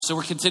So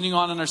we're continuing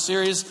on in our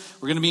series.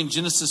 We're going to be in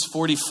Genesis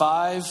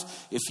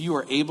 45. If you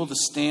are able to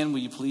stand, will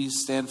you please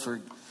stand for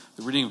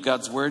the reading of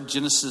God's word?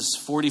 Genesis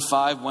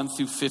 45, 1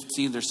 through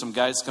 15. There's some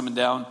guys coming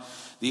down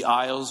the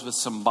aisles with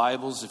some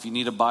Bibles. If you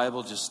need a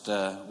Bible, just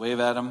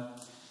wave at them,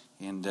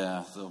 and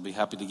they'll be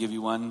happy to give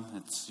you one.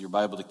 It's your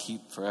Bible to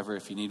keep forever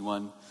if you need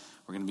one.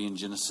 We're going to be in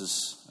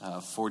Genesis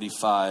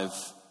 45,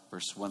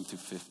 verse 1 through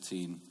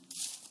 15.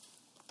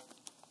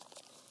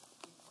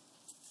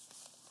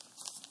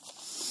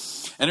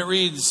 And it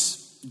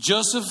reads,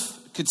 Joseph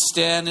could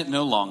stand it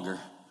no longer.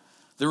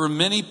 There were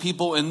many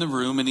people in the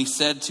room, and he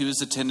said to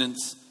his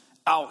attendants,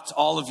 "Out,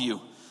 all of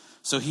you."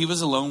 So he was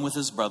alone with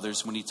his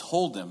brothers when he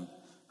told them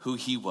who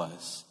he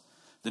was.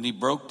 Then he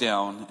broke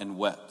down and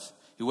wept.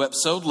 He wept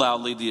so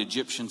loudly the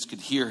Egyptians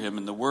could hear him,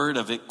 and the word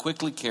of it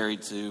quickly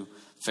carried to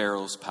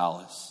Pharaoh's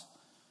palace.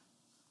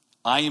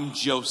 "I am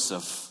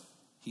Joseph,"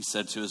 he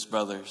said to his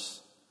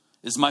brothers.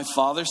 "Is my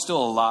father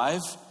still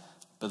alive?"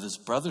 But his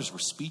brothers were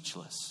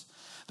speechless.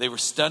 They were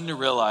stunned to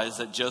realize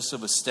that Joseph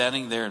was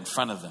standing there in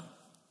front of them.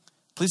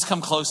 "Please come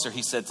closer,"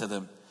 he said to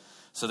them.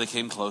 So they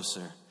came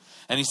closer.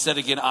 And he said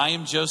again, "I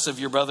am Joseph,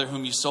 your brother,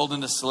 whom you sold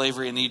into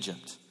slavery in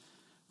Egypt.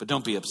 But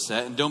don't be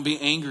upset and don't be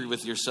angry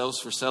with yourselves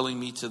for selling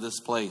me to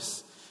this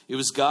place. It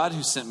was God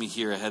who sent me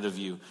here ahead of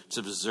you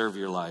to preserve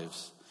your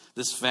lives.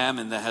 This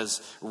famine that has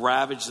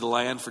ravaged the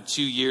land for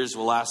 2 years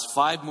will last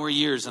 5 more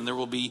years, and there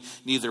will be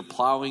neither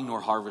plowing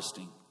nor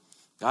harvesting.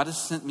 God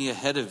has sent me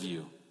ahead of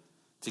you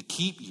to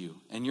keep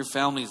you and your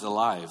families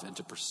alive and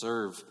to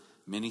preserve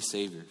many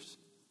saviors.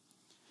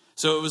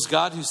 So it was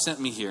God who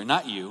sent me here,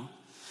 not you.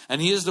 And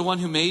he is the one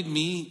who made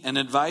me an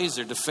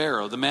advisor to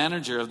Pharaoh, the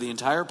manager of the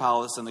entire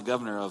palace and the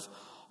governor of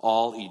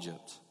all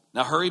Egypt.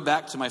 Now hurry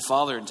back to my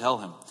father and tell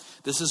him,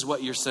 this is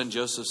what your son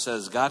Joseph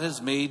says. God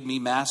has made me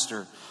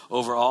master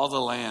over all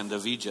the land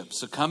of Egypt.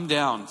 So come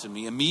down to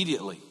me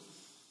immediately.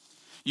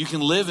 You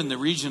can live in the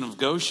region of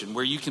Goshen,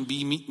 where you can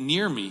be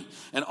near me,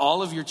 and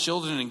all of your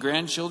children and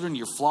grandchildren,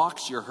 your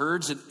flocks, your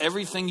herds, and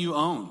everything you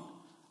own.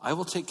 I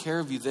will take care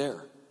of you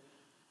there.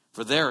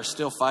 For there are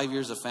still 5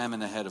 years of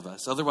famine ahead of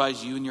us.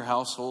 Otherwise, you and your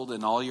household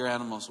and all your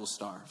animals will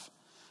starve."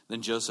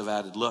 Then Joseph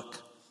added,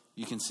 "Look,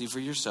 you can see for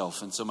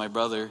yourself, and so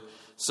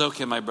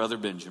can my brother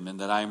Benjamin,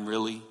 that I am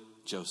really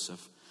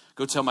Joseph.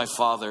 Go tell my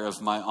father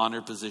of my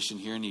honored position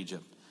here in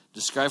Egypt.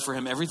 Describe for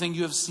him everything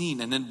you have seen,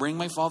 and then bring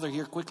my father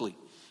here quickly."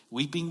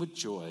 Weeping with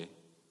joy,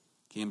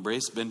 he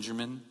embraced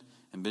Benjamin,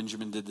 and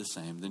Benjamin did the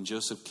same. Then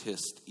Joseph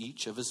kissed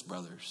each of his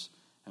brothers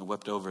and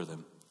wept over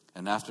them.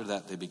 And after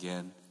that, they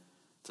began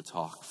to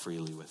talk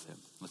freely with him.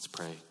 Let's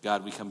pray.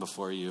 God, we come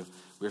before you.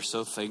 We're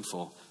so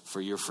thankful for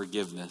your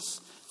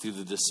forgiveness through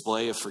the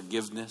display of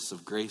forgiveness,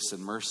 of grace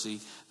and mercy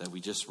that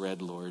we just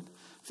read, Lord,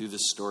 through the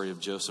story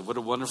of Joseph. What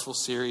a wonderful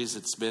series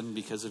it's been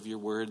because of your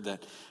word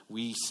that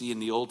we see in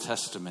the Old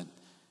Testament,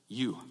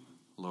 you,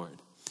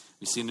 Lord.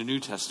 We see in the New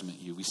Testament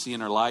you. We see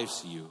in our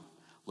lives you.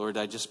 Lord,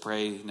 I just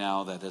pray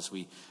now that as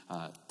we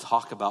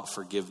talk about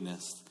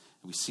forgiveness,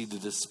 we see the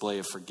display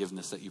of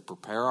forgiveness, that you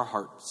prepare our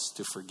hearts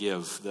to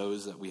forgive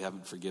those that we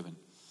haven't forgiven,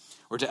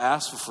 or to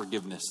ask for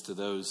forgiveness to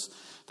those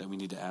that we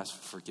need to ask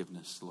for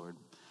forgiveness, Lord.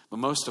 But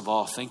most of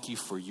all, thank you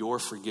for your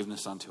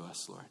forgiveness unto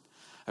us, Lord.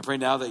 I pray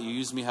now that you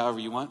use me however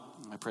you want.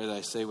 I pray that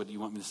I say what you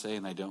want me to say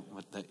and I don't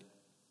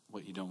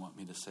what you don't want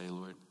me to say,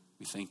 Lord.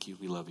 We thank you.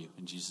 We love you.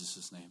 In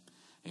Jesus' name,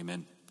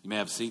 amen. You may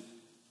have a seat.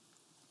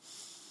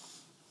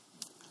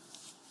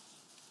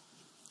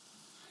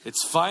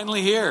 It's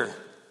finally here.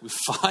 We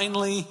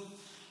finally,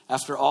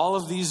 after all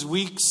of these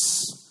weeks,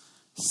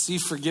 see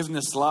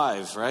forgiveness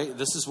live, right?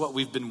 This is what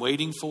we've been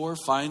waiting for,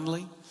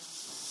 finally.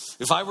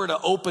 If I were to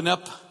open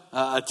up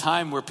a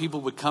time where people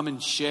would come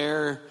and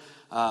share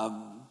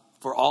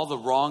for all the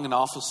wrong and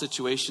awful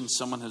situations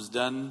someone has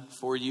done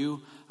for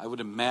you, I would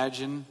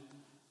imagine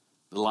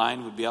the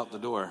line would be out the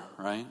door,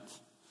 right?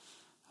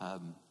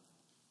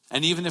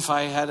 And even if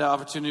I had an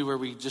opportunity where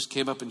we just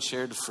came up and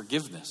shared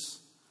forgiveness,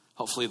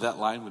 hopefully that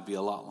line would be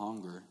a lot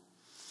longer.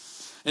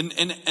 And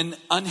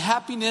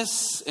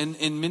unhappiness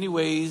in many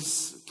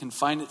ways can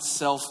find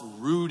itself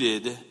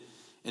rooted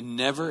in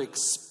never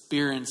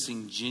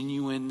experiencing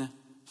genuine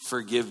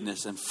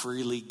forgiveness and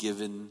freely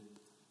given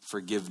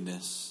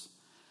forgiveness.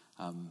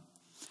 I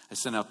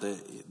sent out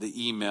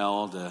the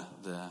email,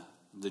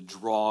 the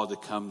draw to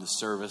come to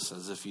service,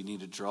 as if you need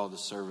to draw to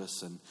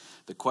service. And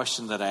the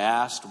question that I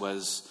asked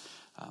was,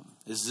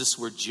 is this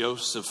where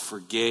Joseph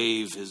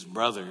forgave his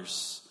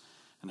brothers?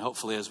 And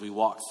hopefully as we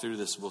walk through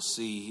this, we'll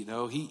see,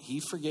 he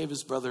forgave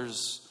his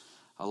brothers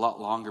a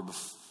lot longer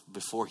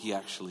before he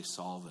actually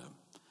saw them.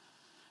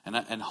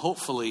 And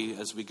hopefully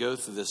as we go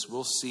through this,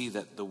 we'll see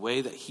that the way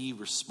that he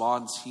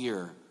responds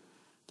here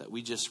that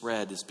we just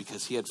read is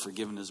because he had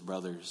forgiven his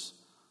brothers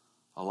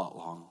a lot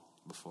long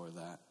before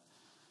that.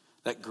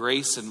 That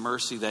grace and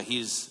mercy that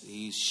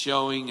he's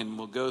showing, and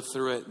we'll go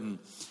through it, and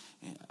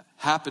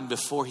happened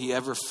before he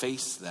ever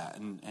faced that.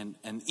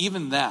 And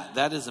even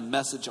that is a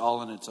message all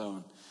on its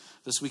own.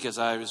 This week as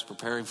I was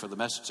preparing for the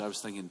message, I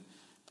was thinking,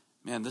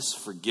 man, this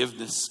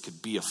forgiveness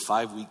could be a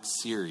 5-week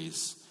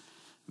series.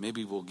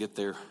 maybe we'll get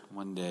there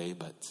one day,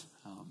 but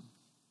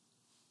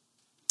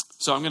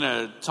so I'm going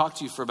to talk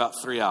to you for about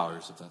 3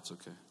 hours, if that's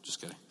okay.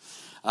 Just kidding.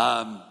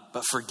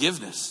 But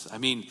forgiveness. I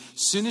mean,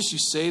 as soon as you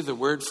say the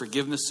word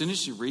forgiveness, as soon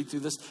as you read through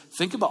this,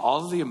 think about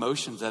all of the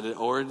emotions that it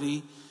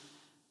already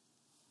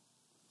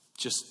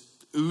just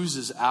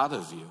oozes out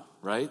of you,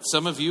 right?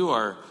 Some of you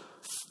are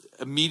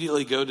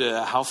immediately go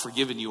to how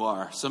forgiven you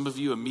are. Some of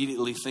you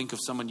immediately think of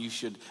someone you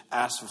should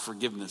ask for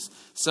forgiveness.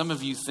 Some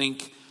of you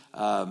think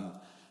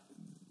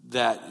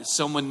that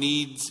someone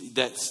needs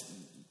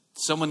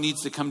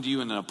to come to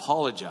you and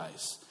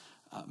apologize.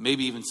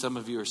 Maybe even some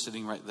of you are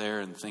sitting right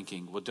there and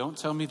thinking, well, don't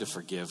tell me to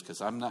forgive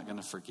because I'm not going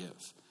to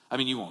forgive. I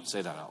mean, you won't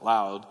say that out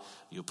loud.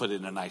 You'll put it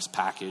in a nice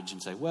package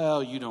and say,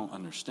 well, you don't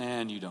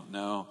understand, you don't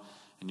know.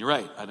 And you're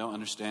right, I don't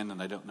understand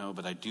and I don't know,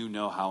 but I do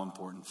know how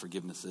important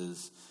forgiveness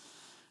is.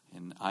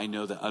 And I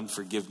know that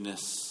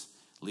unforgiveness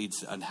leads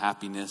to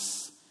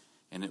unhappiness,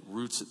 and it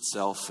roots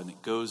itself and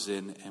it goes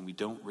in, and we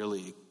don't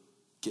really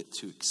get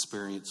to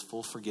experience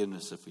full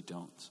forgiveness if we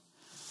don't.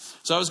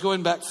 So I was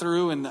going back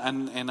through and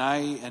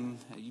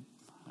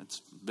it's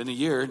been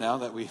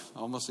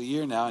almost a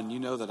year now, and you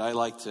know that I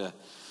like to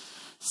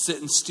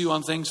sit and stew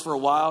on things for a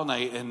while,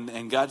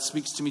 and God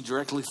speaks to me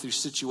directly through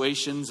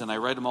situations, and I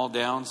write them all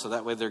down so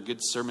that way they're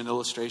good sermon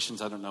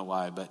illustrations. I don't know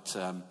why, but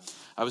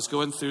I was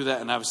going through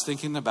that, and I was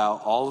thinking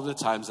about all of the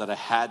times that I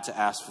had to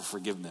ask for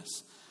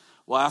forgiveness.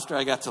 Well, after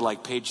I got to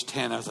like page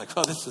 10, I was like,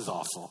 oh, this is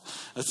awful.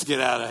 Let's get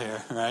out of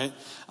here, right?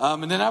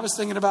 And then I was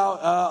thinking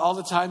about all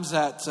the times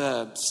that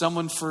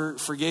someone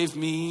forgave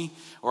me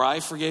or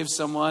I forgave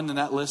someone, and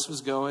that list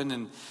was going.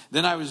 And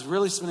then I was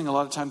really spending a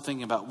lot of time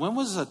thinking about when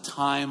was a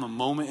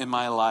moment in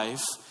my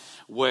life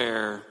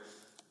where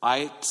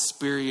I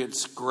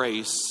experienced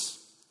grace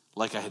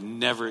like I had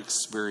never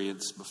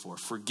experienced before,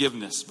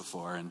 forgiveness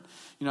before. And,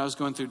 I was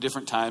going through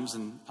different times,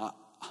 and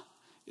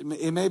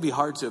it may be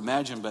hard to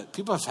imagine, but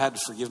people have had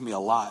to forgive me a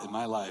lot in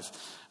my life.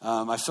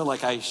 I feel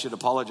like I should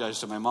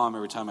apologize to my mom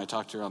every time I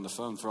talk to her on the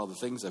phone for all the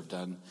things I've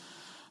done.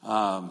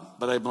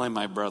 But I blame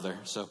my brother.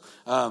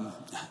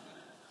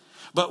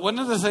 But one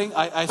of the things,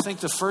 I think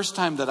the first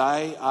time that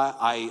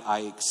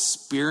I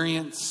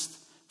experienced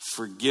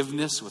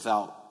forgiveness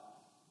without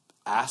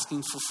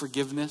asking for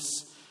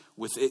forgiveness,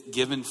 with it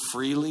given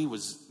freely,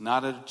 was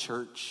not at a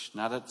church,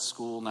 not at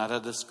school, not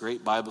at this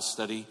great Bible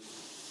study.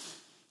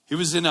 It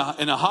was in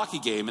a hockey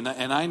game, and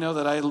I know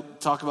that I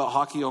talk about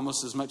hockey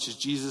almost as much as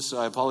Jesus, so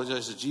I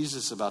apologize to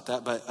Jesus about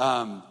that. But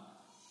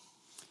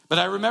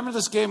I remember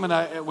this game when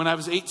I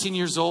was 18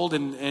 years old,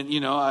 and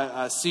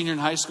a senior in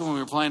high school when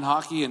we were playing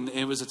hockey, and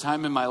it was a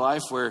time in my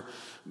life where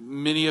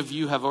many of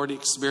you have already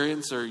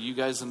experienced, or you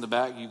guys in the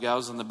back, you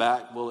gals in the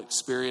back will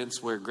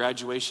experience, where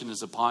graduation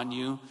is upon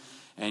you,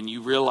 and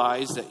you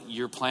realize that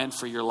you're planned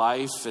for your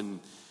life, and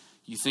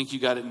you think you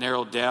got it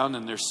narrowed down,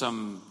 and there's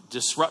some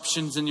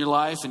disruptions in your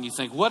life, and you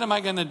think, what am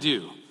I going to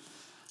do?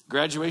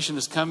 Graduation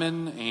is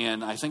coming,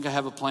 and I think I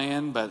have a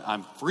plan, but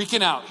I'm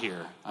freaking out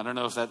here. I don't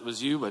know if that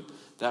was you, but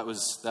that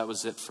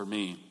was it for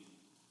me.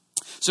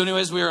 So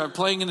anyways, we were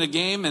playing in the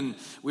game, and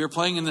we were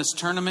playing in this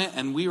tournament,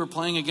 and we were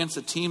playing against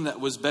a team that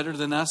was better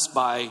than us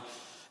by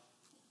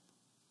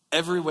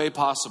every way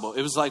possible.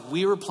 It was like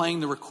we were playing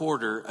the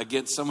recorder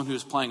against someone who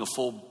was playing a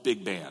full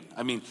big band.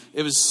 I mean,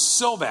 it was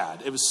so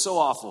bad. It was so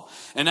awful.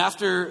 And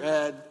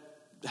after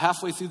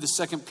halfway through the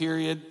second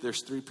period,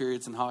 there's 3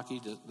 periods in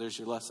hockey. There's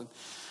your lesson.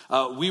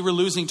 We were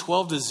losing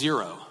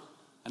 12-0.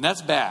 And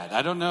that's bad.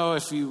 I don't know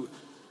if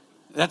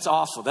that's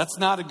awful. That's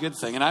not a good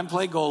thing. And I'm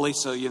play goalie,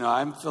 so,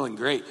 I'm feeling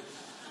great.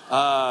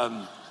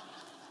 And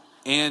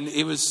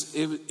it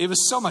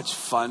was so much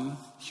fun.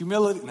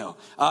 Humility? No.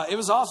 It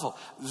was awful.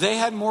 They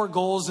had more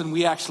goals than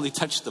we actually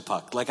touched the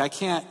puck. Like, I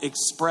can't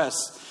express.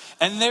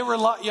 And they were a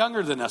lot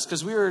younger than us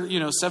because we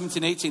were,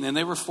 17, 18, and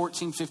they were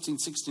 14, 15,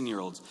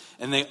 16-year-olds.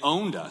 And they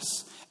owned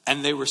us.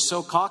 And they were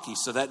so cocky.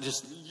 So that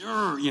just,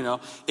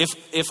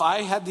 if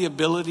I had the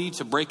ability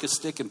to break a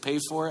stick and pay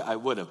for it, I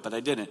would have. But I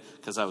didn't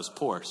because I was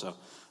poor. So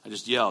I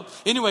just yelled.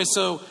 Anyway,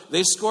 so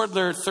they scored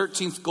their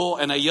 13th goal,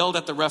 and I yelled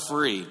at the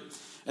referee.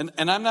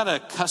 And I'm not a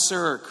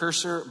cusser or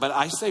cursor, but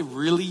I say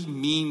really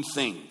mean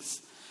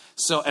things.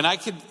 So, and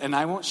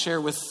I won't share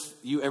with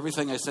you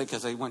everything I say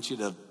because I want you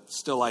to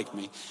still like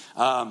me.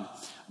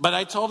 But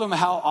I told him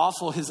how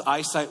awful his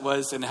eyesight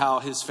was and how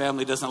his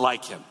family doesn't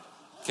like him.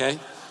 Okay?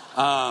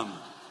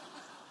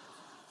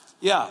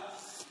 Yeah.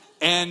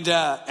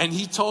 And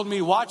he told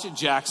me, watch it,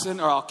 Jackson,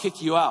 or I'll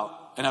kick you out.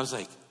 And I was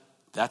like,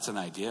 that's an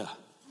idea.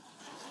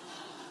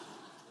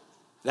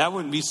 That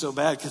wouldn't be so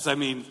bad because,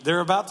 they're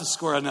about to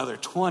score another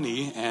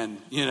 20 and,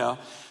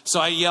 So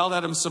I yelled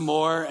at him some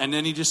more, and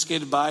then he just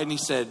skated by and he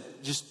said,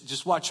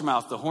 just watch your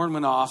mouth. The horn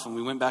went off and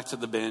we went back to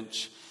the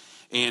bench.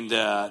 And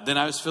then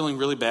I was feeling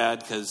really bad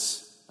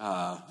because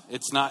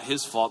it's not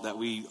his fault that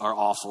we are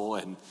awful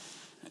and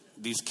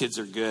these kids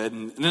are good.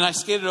 And then I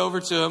skated over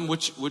to him,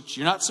 which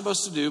you're not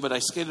supposed to do, but I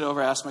skated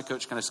over, asked my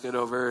coach, can I skate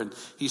over? And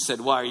he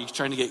said, why, are you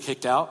trying to get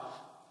kicked out?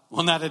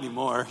 Well, not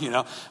anymore,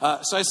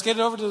 So I skated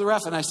over to the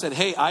ref and I said,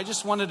 hey, I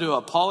just wanted to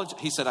apologize.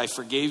 He said, I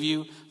forgave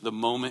you the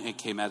moment it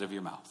came out of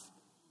your mouth.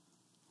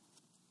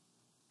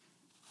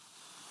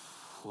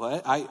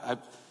 what?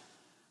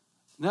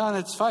 No,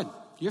 that's fine.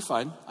 You're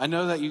fine. I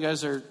know that you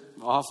guys are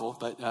awful,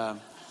 but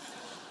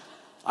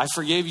I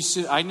forgave you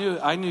soon. I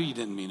knew you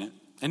didn't mean it.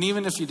 And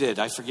even if you did,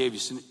 I forgave you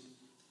soon.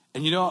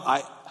 And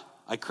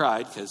I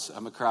cried because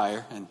I'm a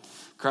crier. And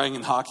crying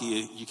in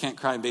hockey, you can't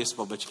cry in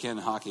baseball, but you can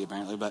in hockey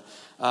apparently. But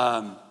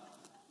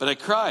I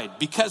cried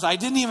because I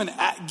didn't even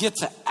get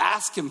to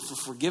ask him for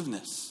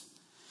forgiveness.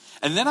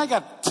 And then I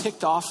got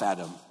ticked off at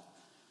him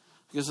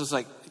because I was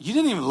like, you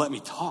didn't even let me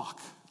talk.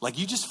 Like,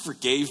 you just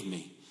forgave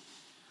me.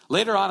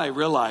 Later on, I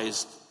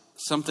realized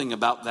something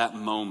about that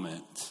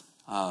moment.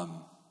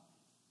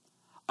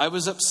 I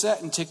was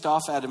upset and ticked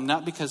off at him,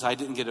 not because I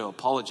didn't get to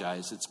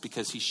apologize. It's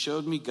because he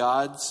showed me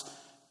God's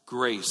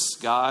grace,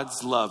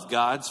 God's love,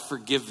 God's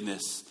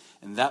forgiveness.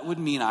 And that would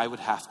mean I would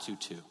have to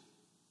too.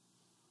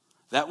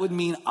 That would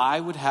mean I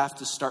would have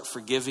to start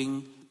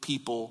forgiving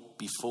people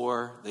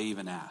before they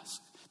even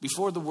ask.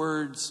 Before the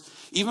words,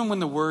 even when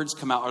the words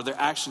come out or their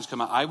actions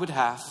come out, I would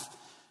have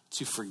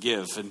to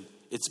forgive. And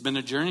it's been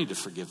a journey to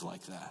forgive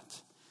like that.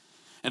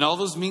 And all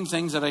those mean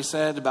things that I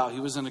said about he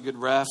wasn't a good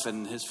ref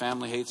and his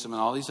family hates him and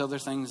all these other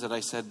things that I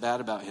said bad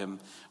about him.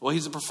 Well,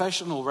 he's a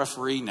professional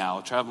referee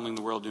now, traveling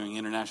the world doing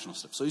international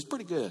stuff. So he's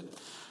pretty good.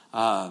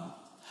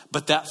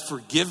 But that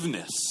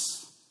forgiveness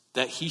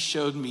that he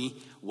showed me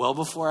well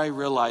before I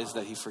realized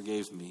that he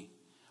forgave me,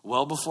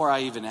 well before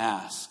I even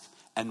asked,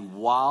 and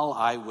while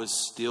I was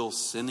still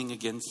sinning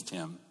against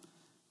him,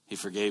 he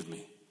forgave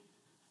me.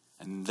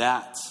 And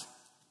that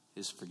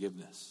is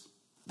forgiveness.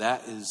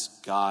 That is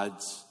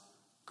God's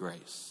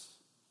grace.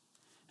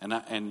 And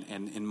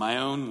in my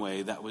own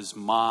way, that was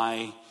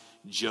my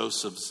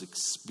Joseph's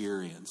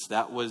experience.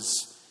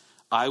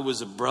 I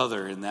was a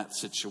brother in that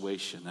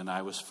situation, and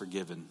I was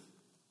forgiven.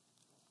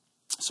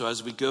 So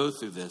as we go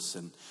through this,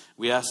 and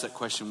we ask that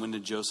question, when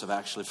did Joseph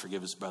actually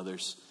forgive his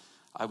brothers?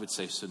 I would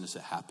say as soon as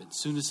it happened, as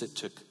soon as it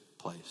took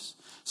place.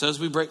 So as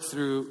we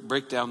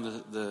break down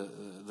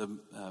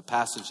the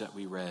passage that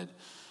we read,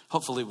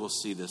 hopefully we'll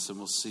see this, and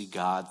we'll see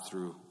God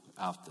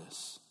throughout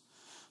this.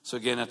 So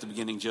again, at the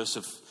beginning,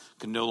 Joseph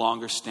could no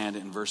longer stand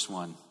it in verse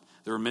 1.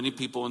 There were many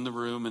people in the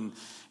room,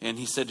 and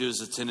he said to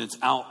his attendants,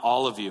 "Out,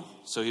 all of you."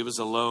 So he was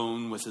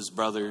alone with his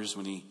brothers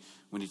when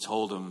he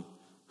told them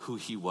who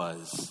he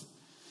was.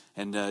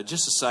 And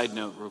just a side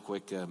note real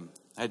quick,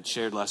 I had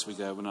shared last week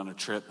that I went on a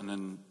trip, and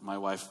then my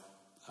wife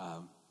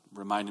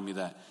reminded me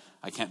that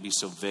I can't be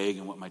so vague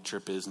in what my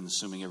trip is and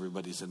assuming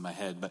everybody's in my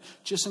head. But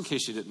just in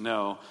case you didn't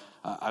know,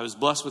 I was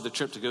blessed with a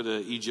trip to go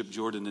to Egypt,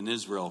 Jordan, and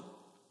Israel.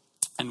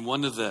 And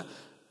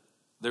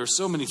there are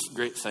so many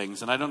great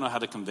things, and I don't know how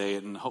to convey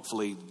it, and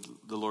hopefully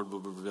the Lord will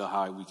reveal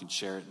how we can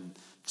share it and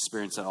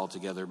experience that all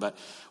together. But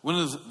one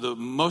of the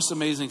most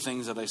amazing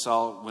things that I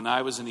saw when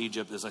I was in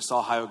Egypt is I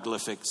saw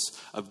hieroglyphics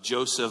of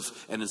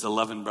Joseph and his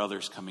 11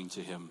 brothers coming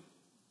to him.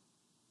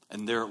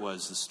 And there it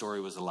was, the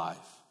story was alive.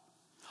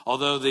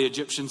 Although the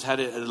Egyptians had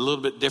it a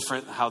little bit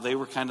different, how they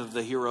were kind of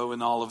the hero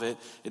in all of it,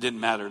 it didn't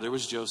matter. There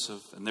was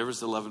Joseph, and there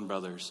was the 11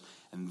 brothers,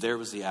 and there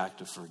was the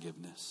act of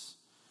forgiveness.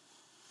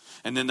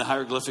 And then the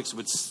hieroglyphics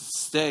would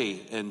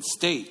stay and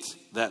state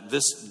that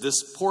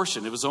this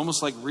portion, it was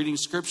almost like reading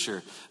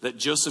scripture, that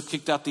Joseph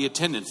kicked out the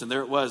attendants. And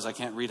there it was. I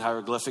can't read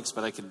hieroglyphics,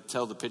 but I could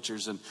tell the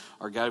pictures, and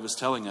our guide was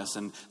telling us.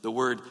 And the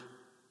word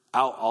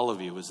 "out, all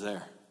of you" was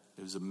there.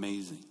 It was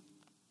amazing.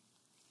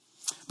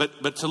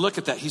 But to look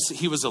at that,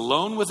 he was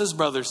alone with his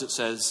brothers, it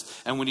says.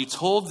 And when he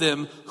told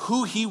them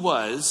who he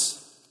was,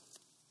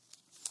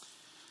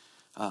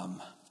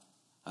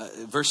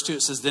 verse 2,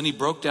 it says, then he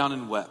broke down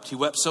and wept. He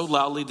wept so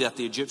loudly that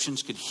the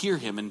Egyptians could hear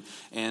him.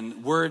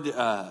 And word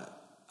out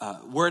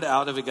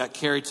of it got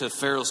carried to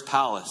Pharaoh's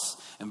palace.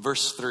 And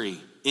verse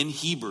 3, in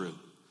Hebrew.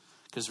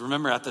 Because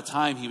remember, at the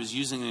time, he was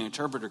using an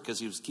interpreter because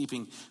he was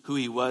keeping who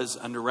he was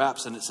under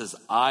wraps. And it says,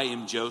 "I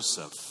am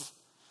Joseph."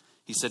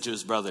 He said to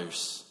his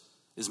brothers,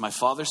 "Is my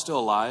father still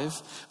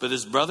alive?" But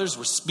his brothers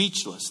were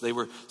speechless. They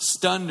were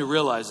stunned to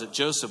realize that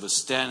Joseph was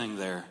standing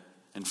there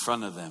in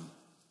front of them.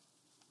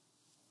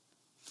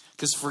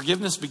 Because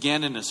forgiveness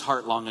began in his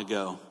heart long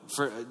ago.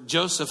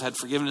 Joseph had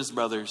forgiven his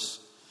brothers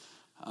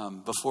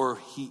before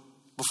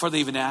they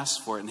even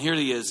asked for it. And here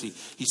he is.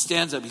 He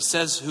stands up. He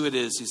says who it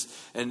is.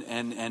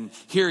 And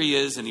here he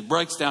is. And he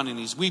breaks down and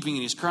he's weeping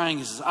and he's crying.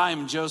 He says, "I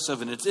am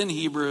Joseph." And it's in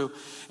Hebrew.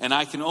 And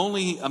I can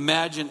only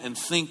imagine and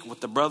think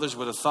what the brothers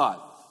would have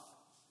thought.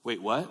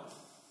 Wait, what?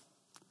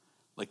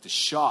 Like the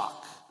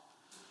shock.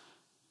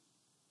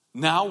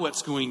 Now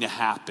what's going to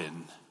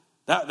happen?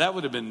 That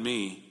would have been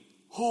me.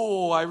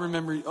 Oh, I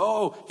remember.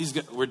 Oh,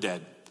 we're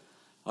dead.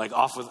 Like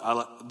off with.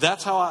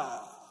 That's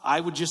how I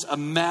would just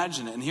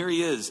imagine it. And here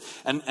he is.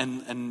 And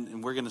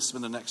we're going to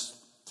spend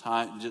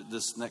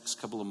this next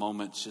couple of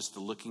moments just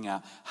looking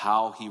at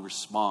how he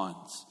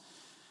responds.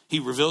 He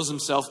reveals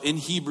himself in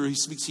Hebrew. He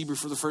speaks Hebrew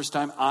for the first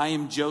time. "I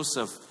am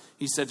Joseph."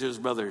 He said to his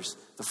brothers,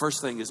 the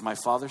first thing is, "My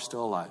father's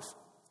still alive."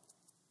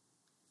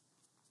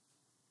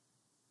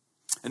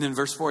 And in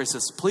verse 4, he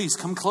says, "Please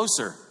come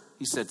closer,"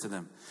 he said to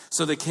them.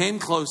 So they came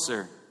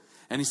closer.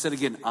 And he said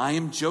again, "I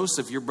am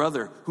Joseph, your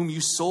brother, whom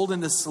you sold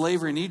into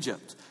slavery in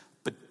Egypt.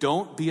 But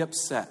don't be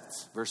upset.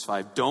 Verse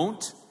 5,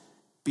 don't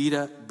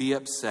be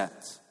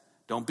upset.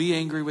 Don't be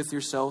angry with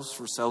yourselves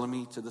for selling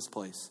me to this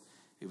place.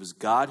 It was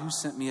God who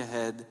sent me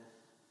ahead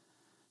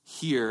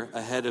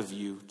of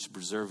you to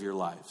preserve your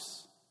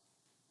lives.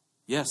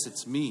 Yes,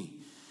 it's me.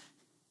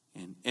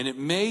 And it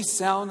may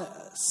sound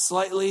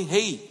slightly,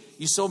 hey,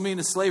 you sold me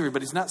into slavery,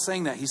 but he's not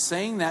saying that. He's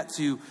saying that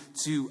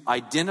to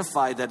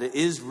identify that it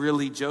is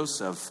really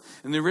Joseph.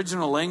 In the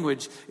original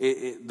language,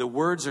 the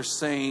words are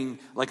saying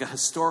like a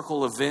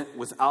historical event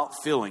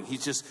without feeling.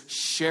 He's just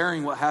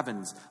sharing what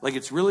happens. Like,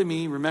 it's really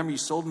me. Remember, you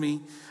sold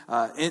me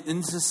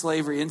into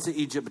slavery, into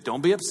Egypt, but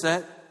don't be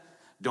upset.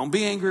 Don't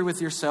be angry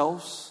with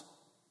yourselves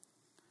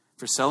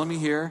for selling me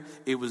here.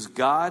 It was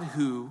God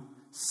who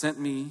sent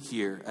me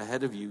here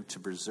ahead of you to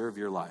preserve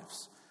your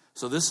lives.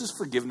 So this is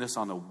forgiveness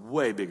on a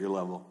way bigger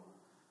level.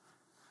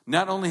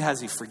 Not only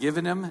has he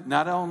forgiven him,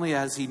 not only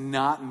has he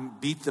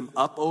not beat them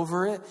up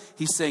over it,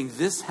 he's saying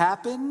this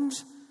happened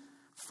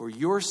for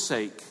your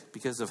sake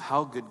because of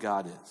how good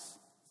God is.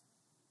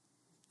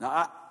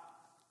 Now,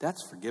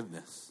 that's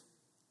forgiveness.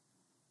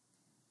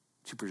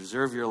 To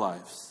preserve your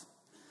lives.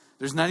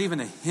 There's not even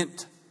a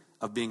hint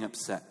of being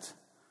upset.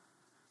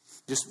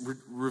 Just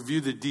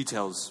review the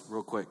details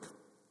real quick.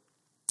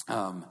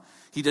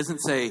 He doesn't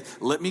say,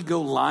 let me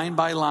go line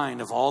by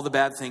line of all the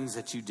bad things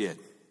that you did.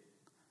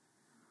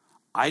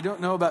 I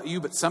don't know about you,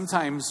 but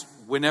sometimes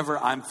whenever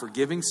I'm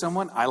forgiving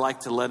someone, I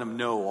like to let them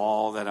know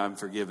all that I'm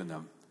forgiving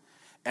them.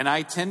 And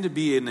I tend to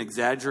be an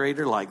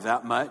exaggerator like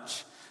that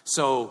much.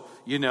 So,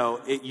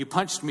 you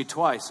punched me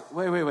twice.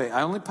 Wait.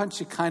 I only punched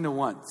you kind of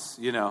once,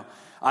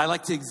 I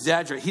like to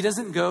exaggerate. He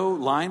doesn't go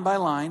line by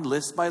line,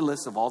 list by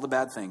list of all the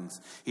bad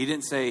things. He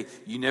didn't say,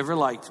 you never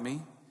liked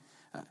me.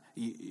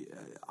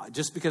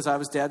 Just because I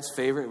was Dad's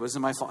favorite, it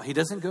wasn't my fault. He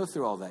doesn't go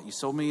through all that. You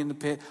sold me in the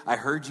pit. I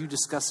heard you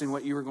discussing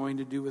what you were going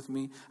to do with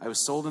me. I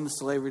was sold into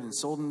slavery and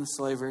sold into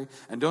slavery.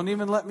 And don't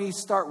even let me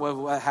start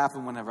what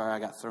happened whenever I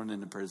got thrown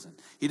into prison.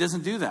 He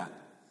doesn't do that.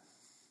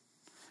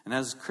 And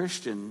as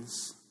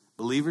Christians,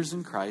 believers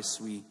in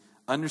Christ, we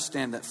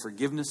understand that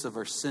forgiveness of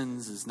our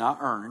sins is not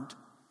earned.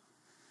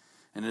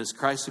 And it is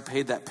Christ who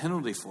paid that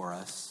penalty for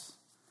us.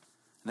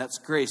 And that's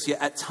grace.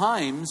 Yet at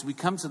times we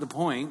come to the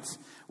point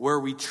where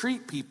we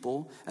treat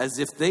people as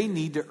if they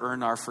need to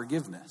earn our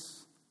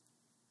forgiveness.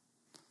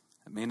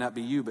 It may not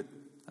be you, but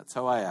that's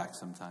how I act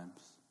sometimes.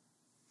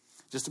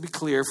 Just to be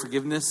clear,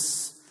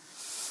 forgiveness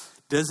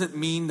doesn't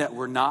mean that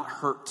we're not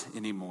hurt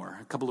anymore.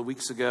 A couple of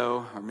weeks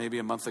ago, or maybe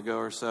a month ago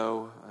or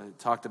so, I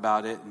talked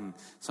about it, and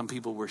some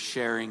people were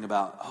sharing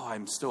about,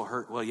 I'm still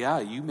hurt. Well, yeah,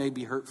 you may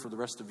be hurt for the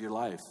rest of your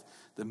life.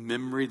 The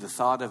memory, the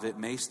thought of it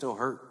may still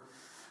hurt.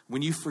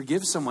 When you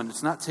forgive someone,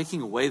 it's not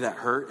taking away that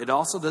hurt. It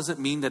also doesn't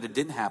mean that it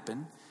didn't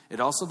happen. It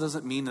also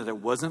doesn't mean that it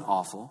wasn't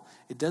awful.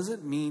 It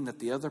doesn't mean that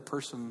the other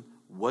person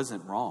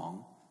wasn't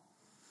wrong.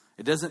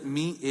 It doesn't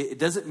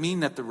mean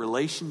that the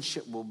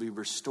relationship will be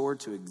restored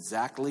to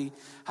exactly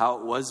how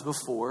it was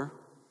before.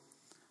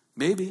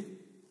 Maybe.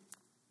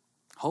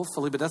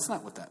 Hopefully, but that's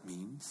not what that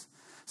means.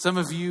 Some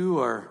of you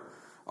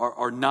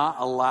are not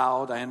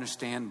allowed, I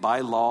understand,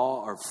 by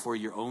law or for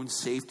your own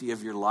safety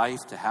of your life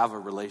to have a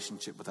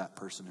relationship with that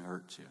person who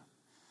hurt you.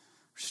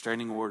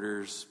 Restraining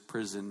orders,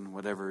 prison,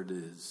 whatever it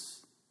is.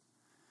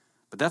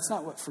 But that's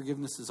not what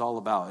forgiveness is all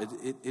about.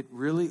 It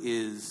really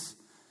is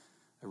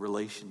a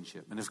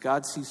relationship. And if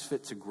God sees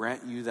fit to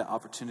grant you that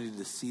opportunity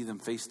to see them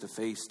face to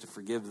face, to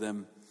forgive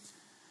them,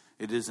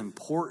 it is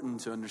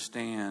important to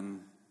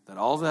understand that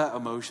all that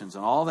emotions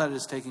and all that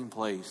is taking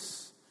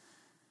place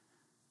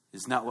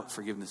is not what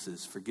forgiveness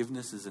is.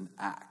 Forgiveness is an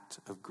act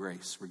of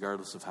grace,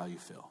 regardless of how you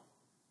feel.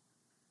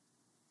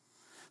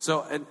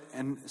 So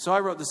I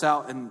wrote this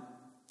out and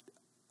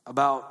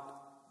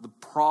about the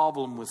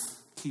problem with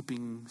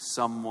keeping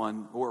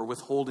someone or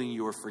withholding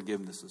your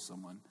forgiveness of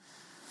someone.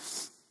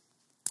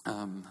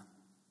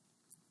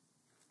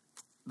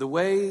 The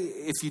way,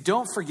 if you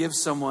don't forgive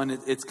someone,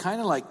 it's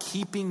kind of like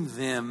keeping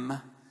them,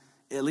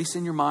 at least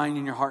in your mind,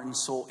 in your heart and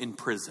soul, in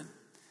prison.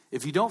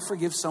 If you don't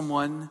forgive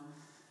someone,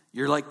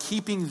 you're like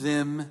keeping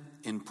them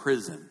in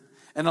prison.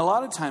 And a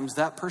lot of times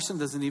that person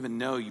doesn't even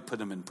know you put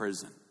them in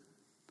prison.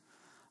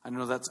 I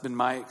know that's been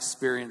my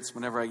experience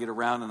whenever I get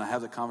around and I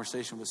have the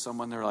conversation with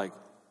someone. They're like,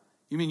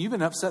 you mean you've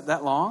been upset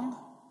that long?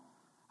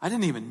 I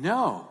didn't even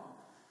know.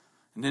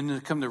 And then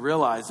to come to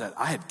realize that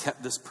I had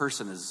kept this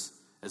person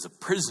as a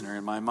prisoner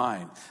in my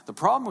mind. The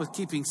problem with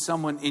keeping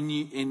someone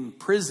in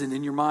prison,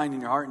 in your mind,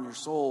 in your heart, in your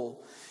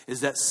soul,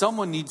 is that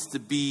someone needs to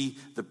be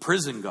the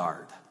prison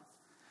guard.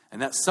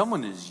 And that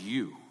someone is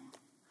you.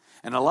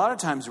 And a lot of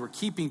times we're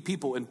keeping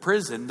people in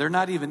prison. They're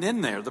not even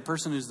in there. The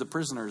person who's the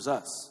prisoner is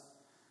us.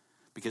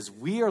 Because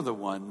we are the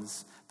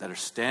ones that are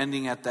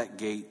standing at that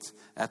gate,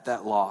 at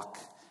that lock,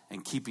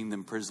 and keeping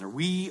them prisoner.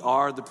 We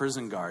are the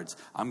prison guards.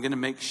 I'm going to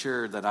make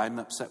sure that I'm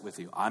upset with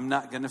you. I'm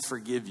not going to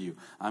forgive you.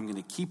 I'm going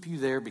to keep you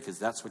there because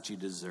that's what you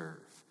deserve.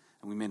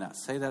 And we may not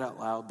say that out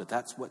loud, but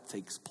that's what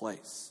takes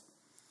place.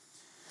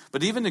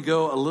 But even to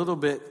go a little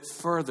bit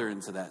further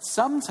into that,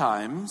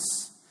 sometimes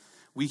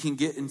we can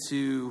get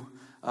into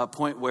a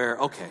point where,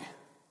 okay,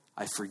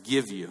 I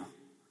forgive you.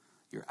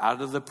 You're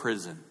out of the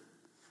prison.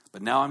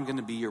 But now I'm going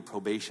to be your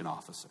probation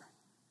officer.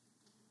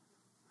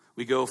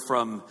 We go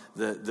from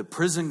the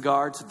prison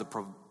guard to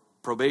the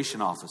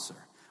probation officer,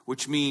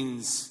 which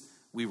means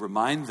we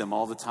remind them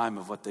all the time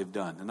of what they've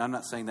done. And I'm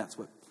not saying that's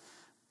what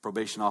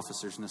probation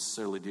officers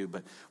necessarily do,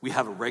 but we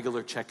have a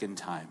regular check-in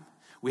time.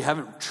 We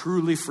haven't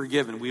truly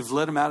forgiven. We've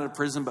let them out of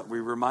prison, but we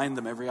remind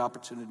them every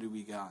opportunity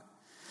we got.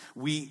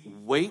 We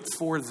wait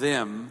for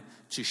them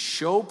to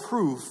show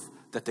proof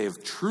that they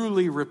have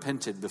truly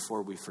repented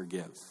before we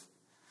forgive.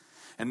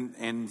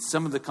 And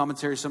some of the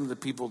commentaries, some of the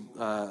people,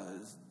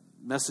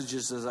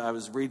 messages as I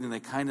was reading, they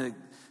kind of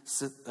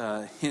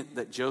hint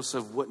that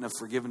Joseph wouldn't have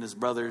forgiven his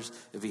brothers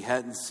if he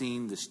hadn't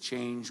seen this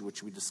change,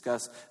 which we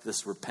discussed,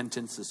 this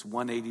repentance, this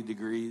 180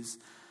 degrees.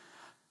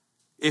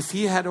 If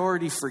he had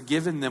already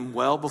forgiven them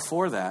well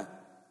before that,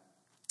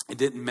 it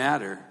didn't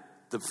matter.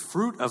 The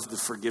fruit of the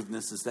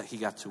forgiveness is that he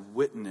got to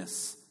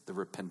witness the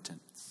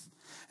repentance.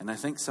 And I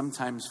think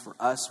sometimes for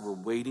us, we're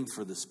waiting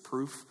for this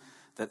proof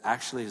that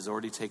actually has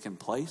already taken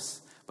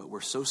place, but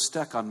we're so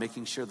stuck on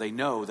making sure they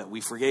know that we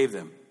forgave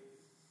them.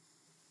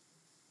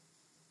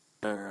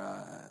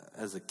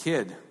 As a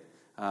kid,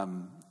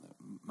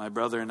 my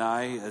brother and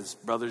I, as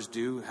brothers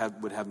do,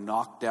 would have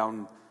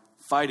knockdown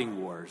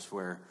fighting wars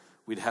where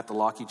we'd have to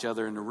lock each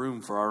other in a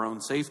room for our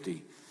own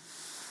safety.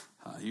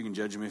 You can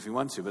judge me if you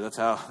want to, but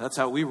that's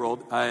how we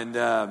rolled.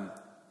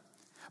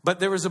 But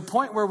there was a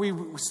point where we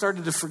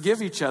started to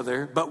forgive each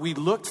other, but we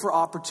looked for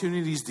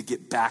opportunities to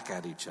get back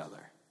at each other.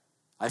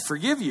 I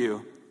forgive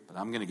you, but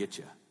I'm going to get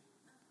you,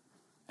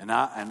 and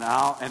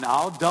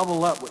I'll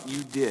double up what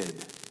you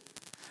did.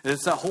 And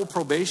it's that whole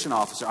probation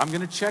officer. I'm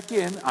going to check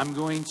in. I'm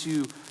going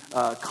to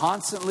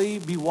constantly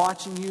be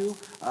watching you,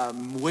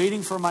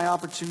 waiting for my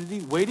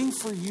opportunity, waiting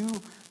for you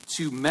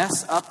to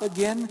mess up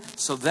again,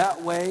 so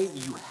that way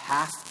you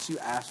have to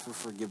ask for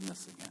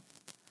forgiveness again.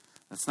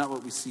 That's not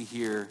what we see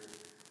here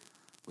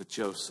with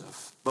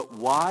Joseph. But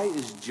why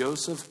is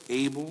Joseph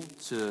able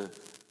to,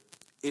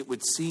 it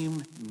would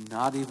seem,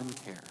 not even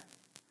care?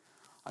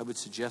 I would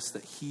suggest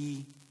that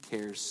he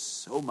cares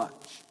so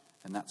much,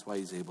 and that's why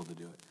he's able to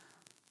do it.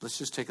 Let's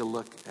just take a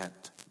look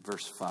at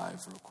verse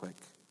 5 real quick.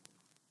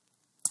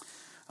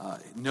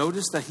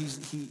 Notice that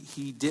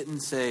he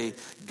didn't say,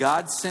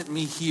 God sent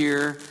me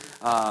here,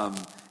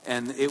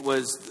 and it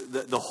was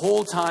the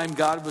whole time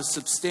God was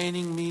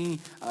sustaining me.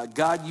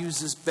 God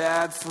used this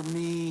bad for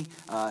me.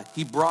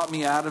 He brought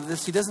me out of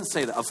this. He doesn't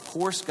say that. Of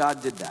course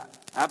God did that.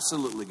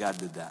 Absolutely God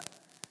did that.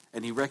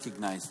 And he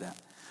recognized that.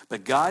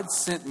 But God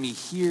sent me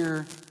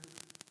here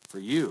for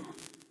you.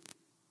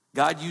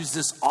 God used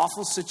this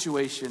awful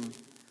situation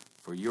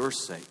for your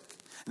sake.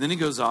 And then he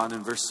goes on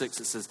in verse 6,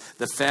 it says,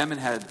 the famine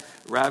had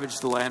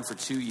ravaged the land for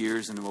 2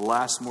 years, and it will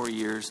last more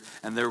years,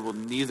 and there will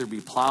neither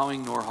be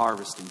plowing nor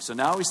harvesting. So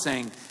now he's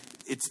saying,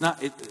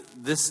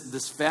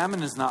 this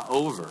famine is not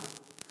over.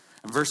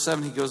 In verse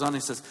 7, he goes on, he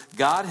says,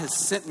 God has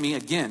sent me,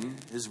 again,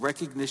 his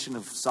recognition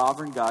of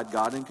sovereign God,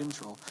 God in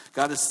control.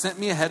 God has sent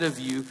me ahead of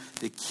you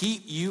to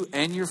keep you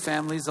and your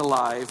families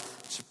alive,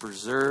 to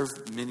preserve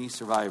many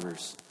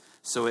survivors.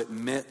 So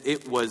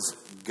it was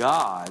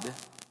God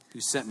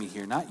who sent me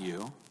here, not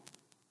you.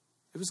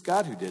 It was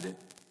God who did it.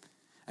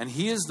 And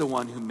he is the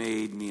one who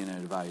made me an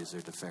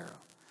advisor to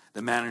Pharaoh,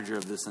 the manager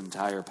of this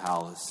entire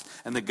palace,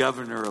 and the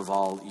governor of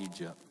all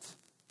Egypt.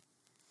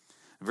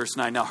 Verse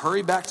 9, now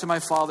hurry back to my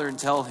father and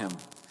tell him,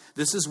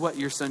 this is what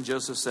your son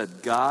Joseph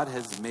said, God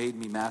has made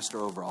me master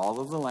over all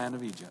of the land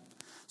of Egypt.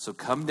 So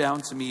come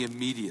down to me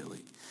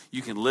immediately.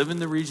 You can live in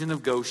the region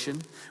of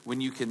Goshen,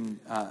 when you can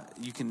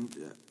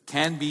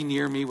be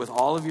near me with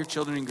all of your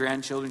children and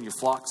grandchildren, your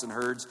flocks and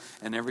herds,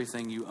 and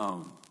everything you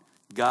own.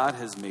 God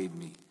has made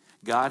me.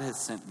 God has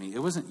sent me. It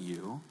wasn't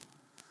you.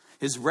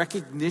 His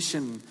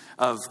recognition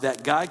of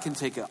that God can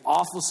take an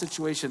awful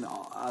situation,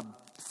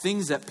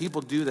 things that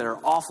people do that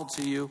are awful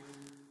to you,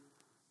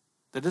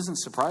 that doesn't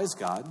surprise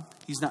God.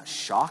 He's not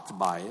shocked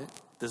by it.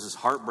 Does his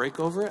heart break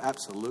over it?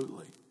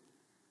 Absolutely.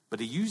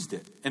 But he used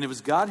it. And it was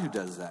God who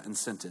does that and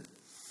sent it.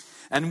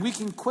 And we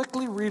can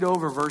quickly read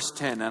over verse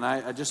 10, and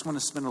I just want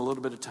to spend a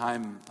little bit of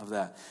time of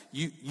that.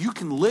 You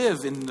can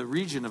live in the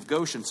region of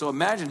Goshen. So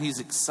imagine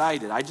he's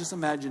excited. I just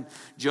imagine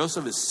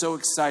Joseph is so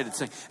excited,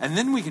 saying, and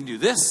then we can do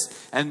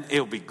this, and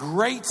it'll be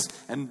great,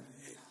 and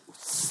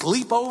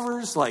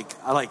sleepovers,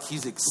 like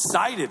he's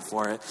excited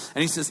for it.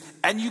 And he says,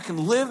 and you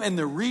can live in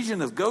the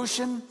region of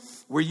Goshen,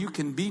 where you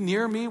can be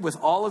near me with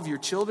all of your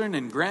children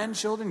and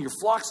grandchildren, your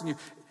flocks and your...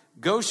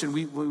 Goshen,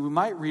 we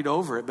might read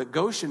over it, but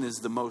Goshen is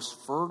the most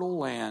fertile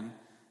land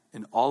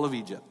in all of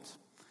Egypt.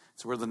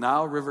 It's where the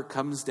Nile River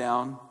comes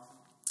down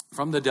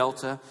from the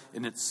delta,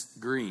 and it's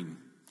green.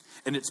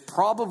 And it's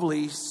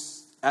probably,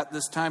 at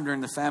this time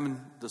during the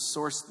famine, the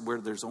source where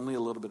there's only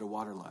a little bit of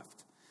water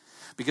left.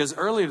 Because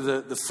earlier,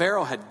 the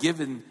Pharaoh had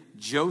given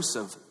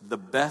Joseph the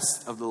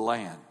best of the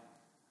land.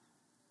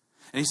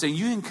 And he's saying,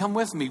 you can come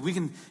with me.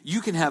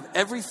 You can have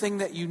everything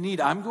that you need.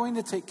 I'm going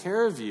to take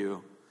care of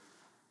you.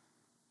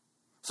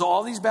 So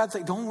all these bad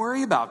things, don't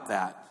worry about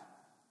that.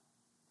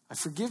 I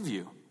forgive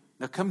you.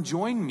 Now come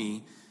join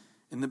me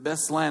in the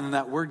best land. And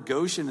that word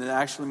Goshen, it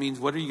actually means,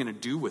 what are you going to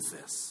do with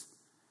this?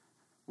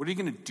 What are you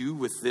going to do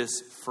with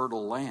this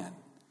fertile land?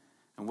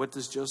 And what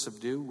does Joseph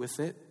do with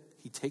it?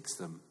 He takes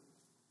them.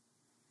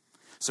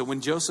 So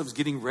when Joseph's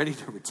getting ready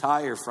to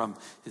retire from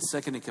his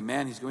second in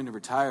command, he's going to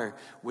retire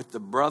with the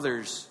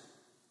brothers,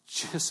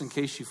 just in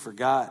case you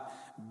forgot,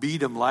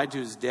 beat him, lied to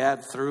his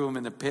dad, threw him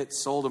in the pit,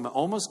 sold him,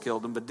 almost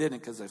killed him, but didn't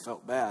because they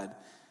felt bad.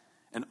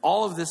 And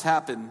all of this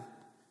happened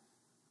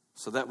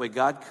so that way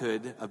God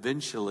could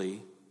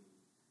eventually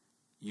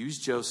use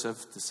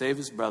Joseph to save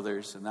his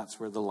brothers, and that's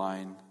where the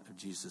line of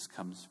Jesus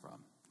comes from.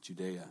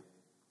 Judah.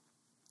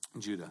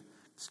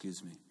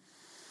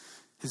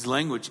 His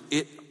language,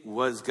 it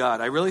was God.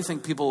 I really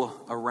think people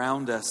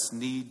around us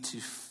need to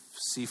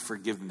see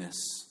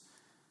forgiveness.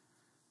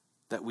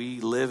 That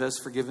we live as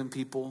forgiven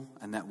people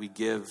and that we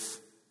give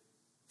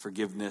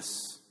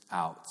forgiveness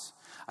out.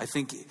 I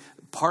think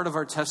part of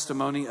our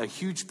testimony, a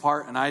huge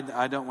part, and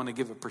I don't want to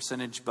give a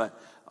percentage, but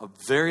a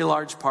very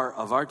large part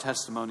of our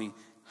testimony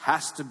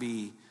has to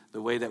be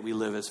the way that we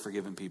live as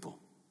forgiven people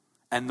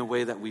and the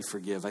way that we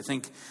forgive. I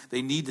think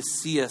they need to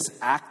see us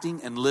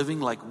acting and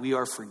living like we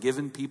are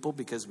forgiven people,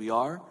 because we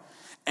are,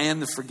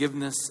 and the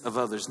forgiveness of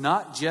others,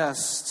 not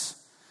just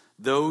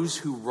those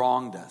who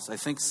wronged us. I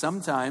think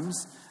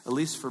sometimes, at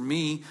least for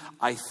me,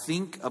 I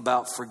think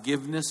about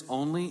forgiveness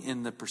only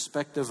in the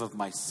perspective of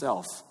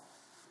myself.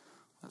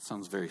 That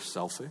sounds very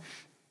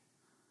selfish.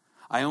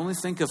 I only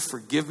think of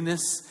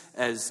forgiveness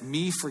as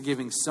me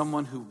forgiving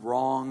someone who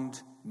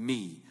wronged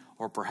me,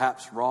 or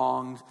perhaps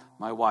wronged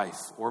my wife,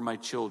 or my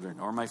children,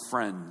 or my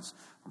friends,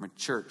 or my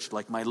church,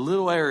 like my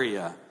little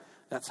area.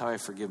 That's how I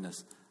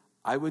forgiveness.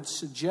 I would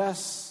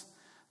suggest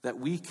that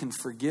we can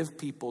forgive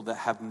people that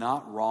have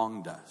not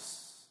wronged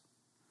us.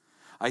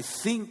 I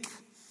think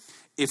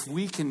if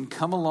we can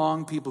come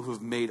along people who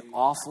have made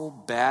awful,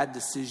 bad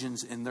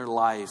decisions in their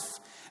life,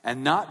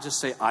 and not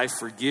just say, I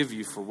forgive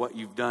you for what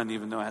you've done,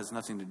 even though it has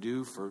nothing to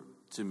do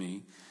to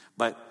me,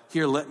 but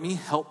here, let me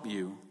help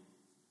you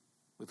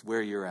with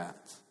where you're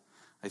at.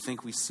 I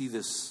think we see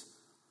this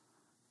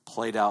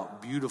played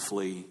out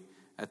beautifully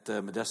at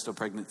the Modesto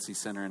Pregnancy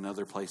Center and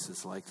other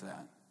places like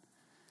that.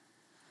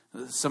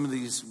 Some of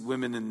these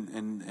women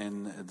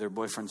and their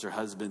boyfriends or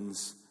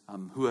husbands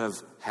who have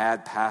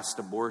had past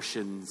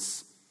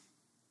abortions,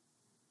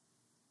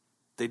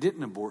 they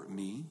didn't abort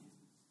me.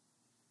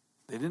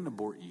 They didn't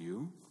abort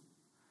you.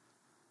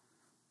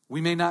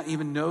 We may not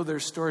even know their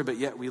story, but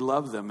yet we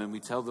love them and we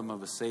tell them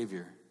of a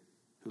Savior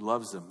who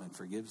loves them and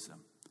forgives them.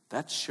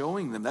 That's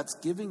showing them, that's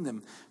giving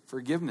them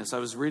forgiveness. I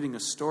was reading a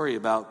story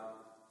about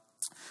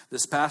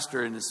this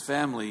pastor and his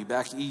family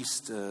back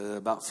east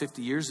about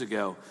 50 years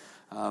ago.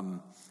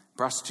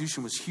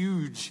 Prostitution was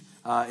huge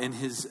in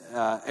his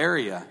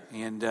area,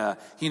 and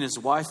he and his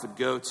wife would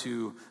go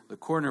to the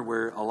corner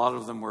where a lot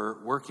of them were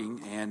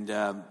working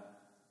and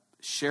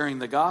sharing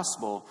the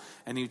gospel.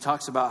 And he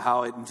talks about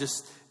how it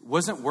just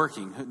wasn't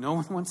working. No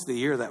one wants to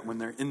hear that when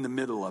they're in the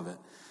middle of it.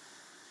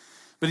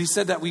 But he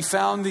said that we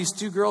found these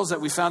two girls that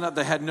we found out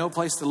they had no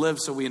place to live,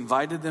 so we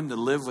invited them to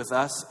live with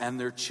us and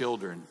their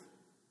children.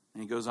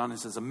 And he goes on and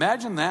says,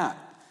 imagine that.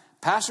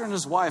 Pastor and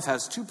his wife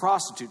has two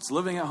prostitutes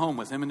living at home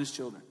with him and his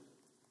children.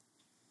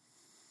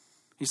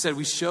 He said,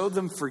 we showed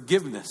them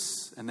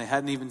forgiveness, and they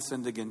hadn't even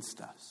sinned against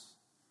us.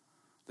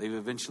 They've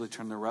eventually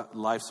turned their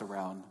lives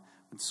around,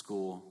 went to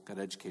school, got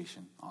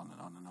education, on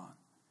and on and on.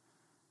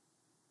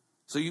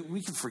 So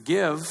we can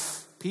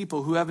forgive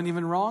people who haven't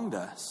even wronged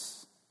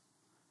us.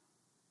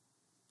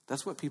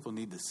 That's what people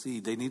need to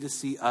see. They need to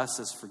see us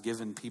as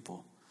forgiven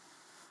people.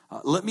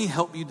 Let me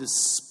help you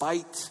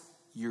despite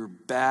your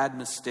bad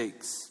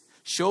mistakes.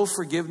 Show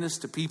forgiveness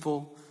to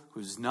people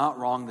who's not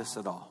wronged us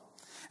at all.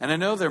 And I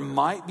know there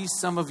might be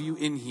some of you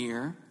in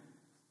here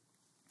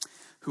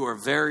who are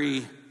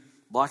very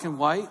black and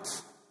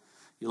white.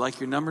 You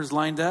like your numbers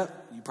lined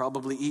up. You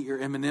probably eat your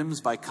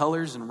M&Ms by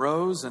colors and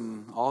rows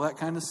and all that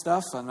kind of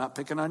stuff. I'm not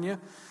picking on you.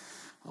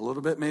 A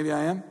little bit, maybe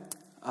I am.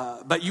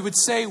 But you would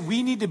say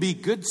we need to be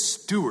good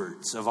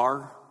stewards of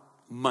our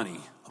money,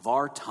 of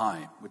our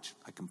time, which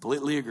I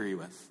completely agree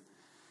with.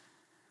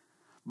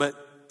 But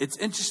it's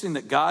interesting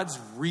that God's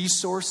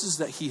resources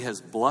that he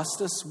has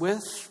blessed us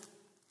with,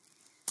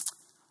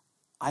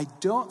 I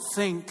don't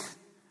think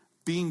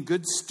being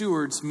good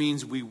stewards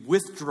means we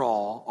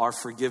withdraw our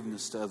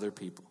forgiveness to other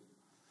people.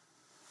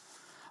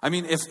 I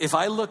mean, if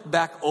I look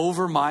back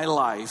over my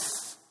life,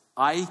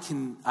 I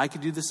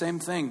could do the same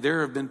thing.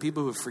 There have been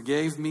people who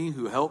forgave me,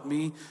 who helped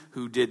me,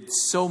 who did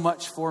so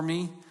much for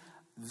me.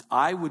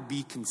 I would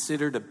be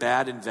considered a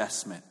bad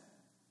investment.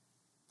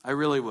 I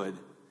really would.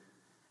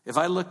 If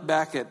I look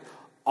back at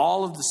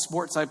all of the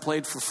sports I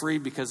played for free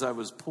because I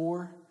was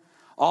poor,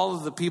 all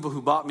of the people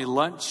who bought me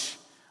lunch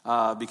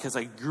because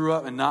I grew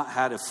up and not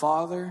had a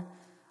father,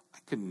 I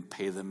couldn't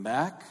pay them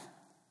back.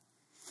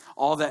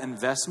 All that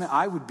investment,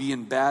 I would be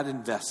in bad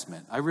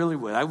investment. I really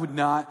would. I would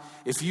not.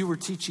 If you were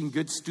teaching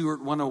Good Steward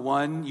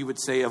 101, you would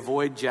say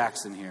avoid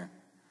Jackson here.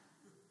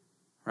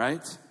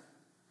 Right?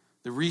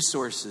 The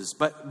resources.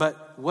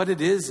 But what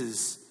it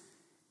is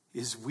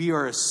is we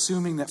are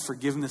assuming that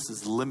forgiveness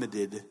is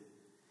limited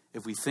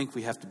if we think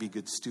we have to be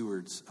good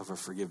stewards of our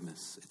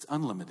forgiveness. It's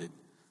unlimited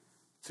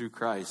through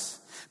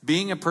Christ.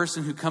 Being a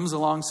person who comes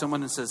along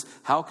someone and says,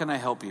 how can I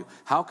help you?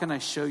 How can I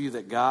show you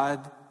that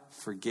God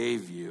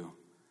forgave you?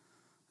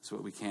 That's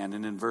what we can.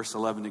 And in verse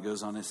 11 it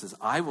goes on, it says,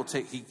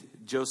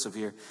 Joseph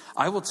here,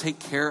 I will take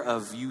care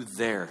of you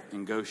there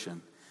in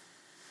Goshen.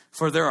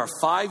 For there are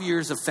 5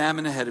 years of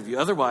famine ahead of you.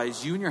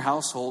 Otherwise, you and your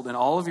household and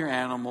all of your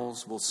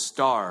animals will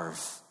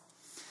starve.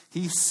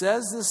 He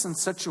says this in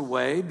such a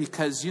way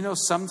because,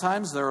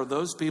 sometimes there are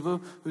those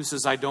people who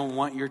says, I don't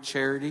want your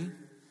charity.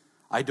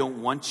 I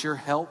don't want your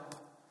help.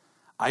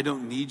 I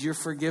don't need your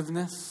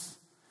forgiveness.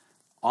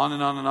 On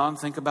and on and on.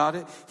 Think about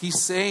it.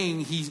 He's saying,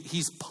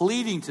 he's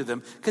pleading to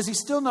them because he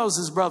still knows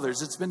his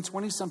brothers. It's been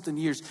 20-something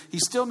years. He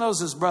still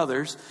knows his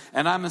brothers.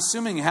 And I'm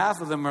assuming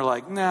half of them are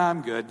like, nah,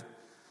 I'm good.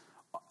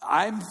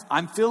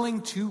 I'm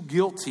feeling too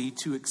guilty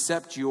to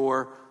accept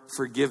your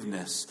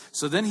forgiveness.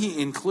 So then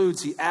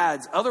he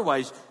adds,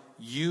 otherwise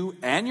you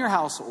and your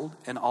household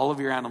and all of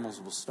your animals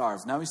will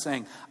starve. Now he's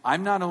saying,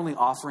 I'm not only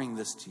offering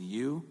this to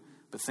you,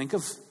 but think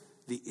of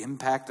the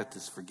impact that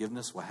this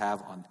forgiveness will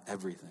have on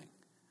everything.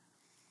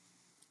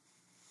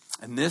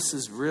 And this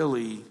is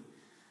really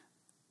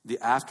the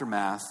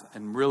aftermath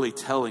and really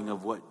telling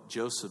of what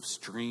Joseph's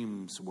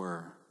dreams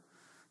were.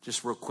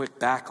 Just real quick,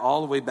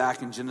 all the way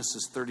back in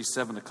Genesis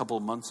 37, a couple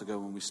of months ago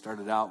when we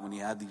started out, when he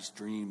had these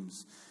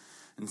dreams.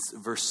 In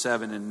verse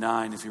 7 and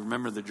 9, if you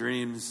remember the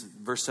dreams,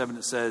 verse 7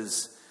 it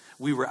says,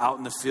 we were out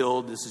in the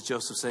field. This is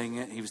Joseph saying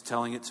it. He was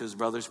telling it to his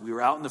brothers. We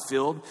were out in the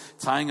field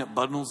tying up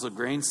bundles of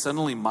grain.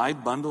 Suddenly my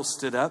bundle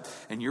stood up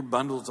and your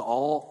bundles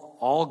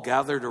all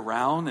gathered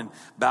around and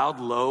bowed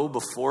low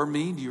before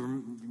me. Do you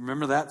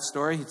remember that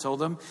story? He told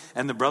them.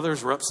 And the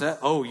brothers were upset.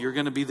 Oh, you're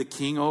going to be the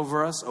king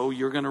over us? Oh,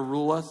 you're going to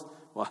rule us?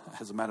 Well,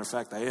 as a matter of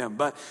fact, I am.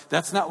 But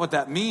that's not what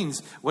that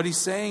means. What he's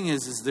saying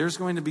is there's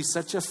going to be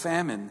such a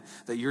famine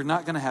that you're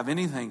not going to have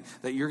anything,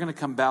 that you're going to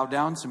come bow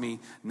down to me,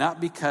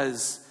 not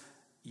because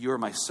you're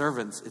my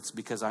servants, it's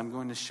because I'm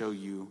going to show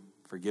you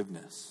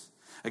forgiveness.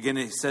 Again,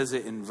 he says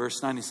it in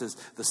verse 9. He says,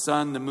 the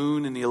sun, the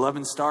moon, and the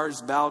 11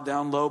 stars bow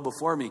down low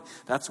before me.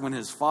 That's when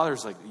his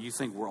father's like, you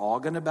think we're all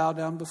going to bow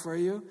down before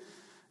you?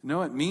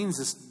 No, it means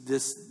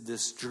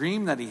this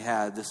dream that he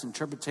had, this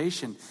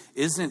interpretation,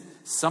 isn't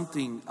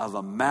something of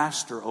a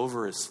master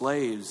over his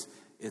slaves.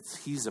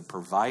 He's a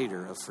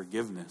provider of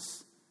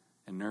forgiveness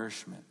and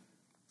nourishment.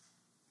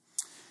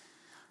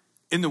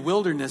 In the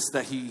wilderness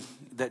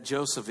that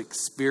Joseph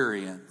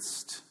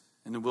experienced,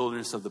 in the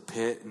wilderness of the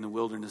pit, in the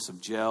wilderness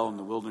of jail, in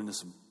the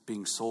wilderness of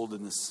being sold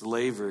into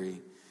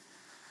slavery,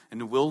 in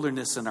the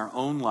wilderness in our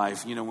own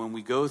life, when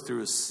we go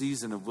through a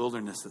season of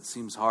wilderness that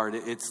seems hard,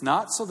 it's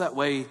not so that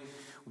way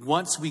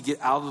once we get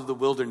out of the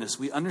wilderness,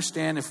 we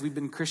understand if we've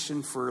been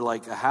Christian for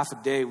like a half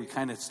a day, we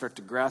kind of start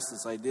to grasp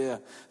this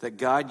idea that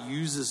God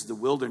uses the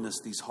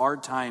wilderness, these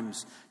hard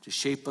times, to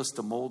shape us,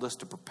 to mold us,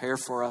 to prepare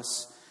for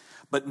us.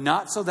 But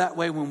not so that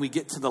way when we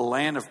get to the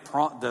land of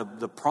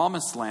the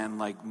promised land,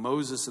 like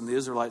Moses and the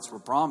Israelites were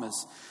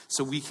promised,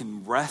 so we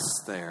can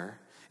rest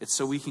there. It's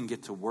so we can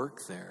get to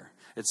work there.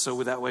 It's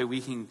so that way we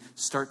can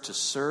start to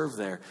serve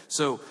there.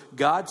 So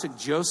God took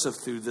Joseph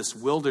through this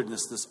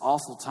wilderness, this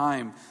awful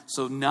time.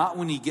 So not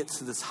when he gets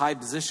to this high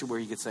position where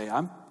he could say,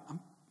 I'm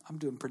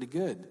doing pretty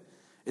good.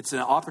 It's an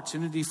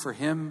opportunity for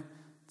him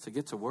to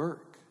get to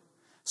work.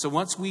 So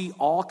once we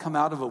all come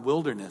out of a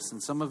wilderness,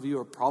 and some of you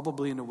are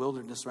probably in a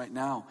wilderness right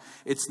now,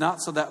 it's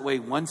not so that way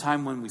one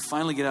time when we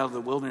finally get out of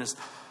the wilderness,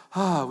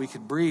 we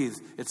could breathe.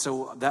 It's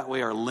so that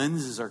way our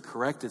lenses are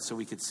corrected so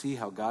we could see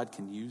how God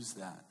can use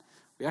that.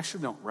 We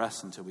actually don't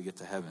rest until we get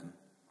to heaven.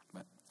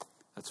 But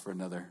that's for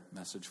another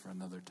message for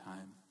another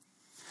time.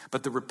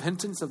 But the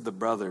repentance of the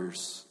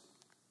brothers,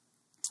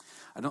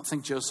 I don't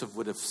think Joseph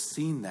would have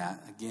seen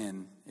that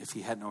again if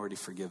he hadn't already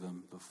forgiven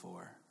them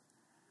before.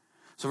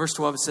 So verse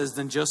 12, it says,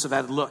 then Joseph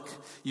added, look,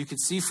 you can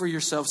see for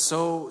yourself,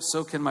 so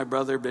can my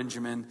brother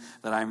Benjamin,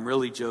 that I'm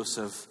really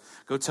Joseph.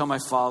 Go tell my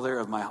father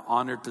of my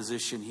honored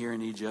position here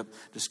in Egypt.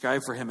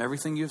 Describe for him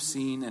everything you've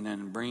seen, and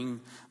then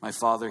bring my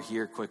father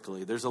here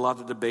quickly. There's a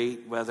lot of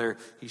debate whether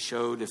he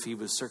showed if he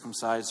was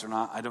circumcised or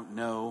not. I don't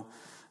know.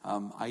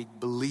 I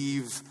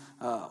believe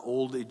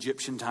old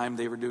Egyptian time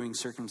they were doing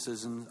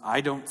circumcision.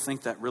 I don't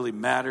think that really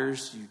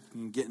matters. You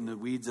can get in the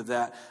weeds of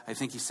that. I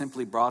think he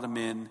simply brought him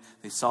in.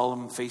 They saw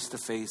him face to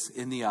face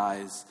in the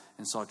eyes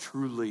and saw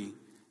truly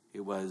it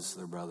was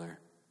their brother.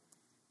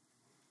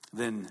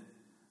 Then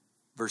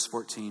verse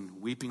 14,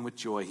 weeping with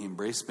joy, he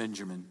embraced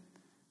Benjamin,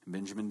 and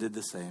Benjamin did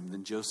the same.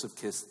 Then Joseph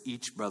kissed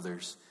each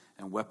brothers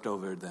and wept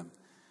over them.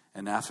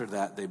 And after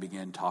that, they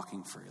began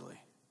talking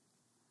freely.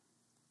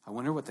 I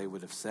wonder what they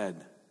would have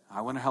said. I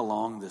wonder how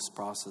long this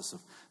process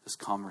of this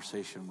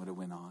conversation would have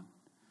went on.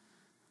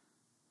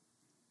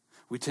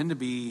 We tend to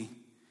be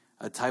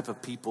a type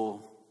of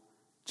people,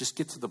 just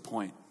get to the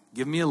point.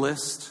 Give me a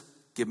list.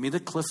 Give me the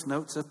Cliff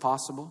Notes if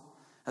possible.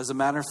 As a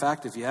matter of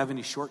fact, if you have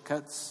any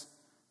shortcuts,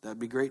 that'd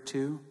be great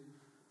too.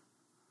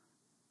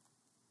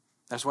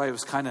 That's why it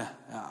was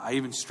I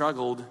even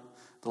struggled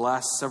the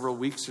last several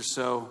weeks or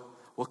so,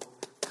 well,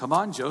 come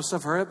on,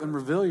 Joseph, hurry up and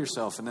reveal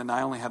yourself. And then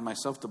I only had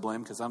myself to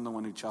blame because I'm the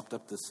one who chopped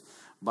up this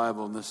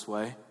Bible in this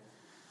way.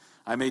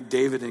 I made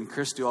David and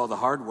Chris do all the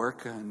hard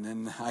work, and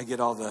then I get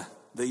all the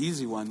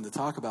easy one to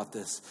talk about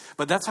this.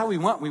 But that's how we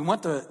want. We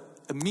want the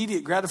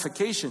immediate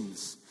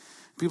gratifications.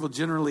 People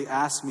generally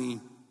ask me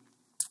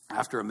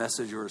after a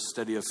message or a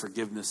study of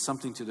forgiveness,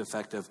 something to the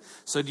effect of,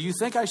 so do you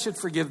think I should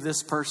forgive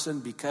this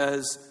person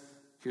because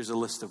here's a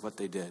list of what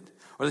they did?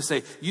 Or they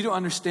say, you don't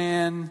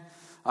understand,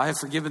 I have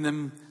forgiven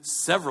them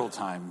several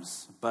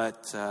times,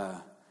 but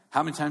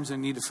how many times do I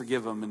need to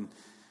forgive them?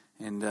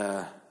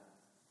 And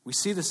we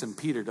see this in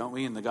Peter, don't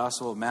we, in the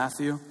Gospel of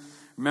Matthew?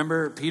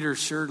 Remember, Peter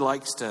sure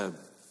likes to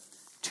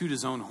toot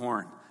his own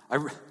horn. I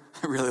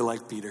really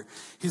like Peter.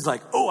 He's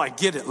like, oh, I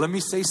get it. Let me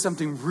say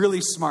something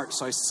really smart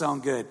so I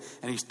sound good.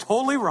 And he's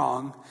totally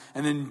wrong.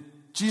 And then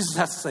Jesus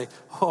has to say,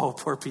 oh,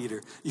 poor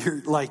Peter,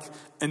 you're like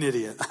an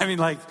idiot. I mean,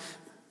 like,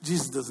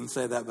 Jesus doesn't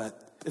say that,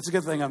 but it's a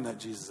good thing I'm not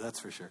Jesus, that's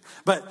for sure.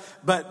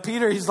 But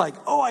Peter, he's like,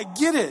 oh, I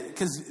get it.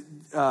 Because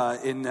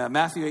in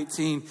Matthew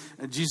 18,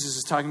 Jesus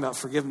is talking about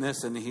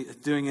forgiveness and he's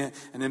doing it.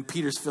 And then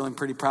Peter's feeling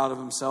pretty proud of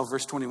himself.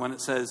 Verse 21,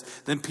 it says,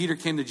 then Peter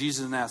came to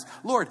Jesus and asked,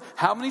 Lord,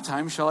 how many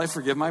times shall I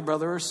forgive my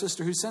brother or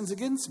sister who sins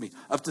against me?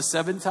 Up to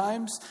 7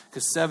 times?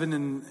 Because 7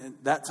 in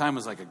that time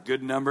was like a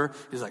good number.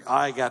 He's like,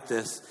 I got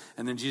this.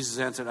 And then Jesus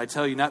answered, I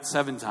tell you, not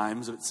 7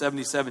 times, but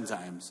 77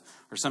 times.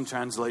 Or some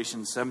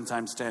translations, 7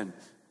 times 10,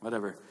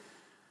 whatever.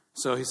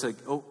 So he said,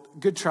 oh,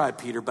 good try,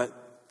 Peter, but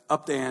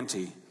up the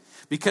ante.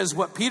 Because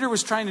what Peter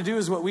was trying to do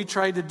is what we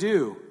tried to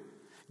do.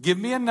 Give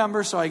me a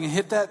number so I can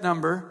hit that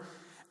number,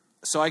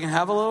 so I can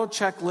have a little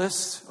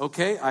checklist.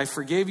 Okay, I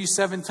forgave you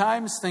 7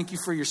 times. Thank you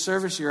for your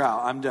service. You're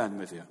out. I'm done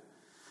with you.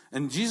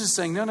 And Jesus is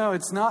saying, no,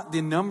 it's not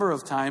the number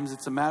of times.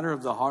 It's a matter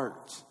of the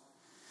heart.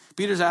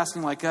 Peter's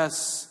asking like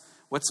us,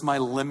 what's my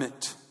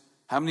limit?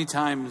 How many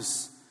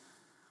times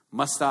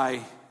must I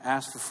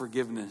ask for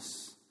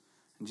forgiveness?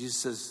 And Jesus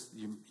says,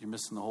 you're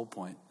missing the whole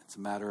point. It's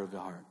a matter of the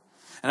heart.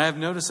 And I have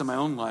noticed in my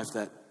own life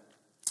that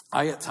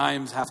I at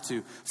times have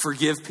to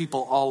forgive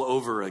people all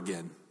over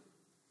again.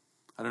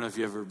 I don't know if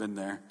you've ever been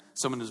there.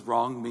 Someone has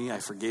wronged me. I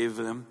forgave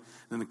them.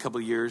 Then a couple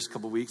of years,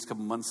 couple of weeks,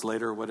 couple of months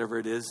later, or whatever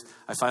it is,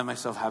 I find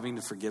myself having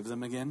to forgive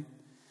them again.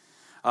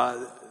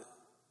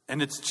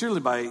 And it's truly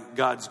by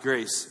God's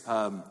grace.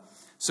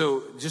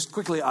 So just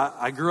quickly,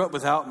 I grew up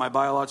without my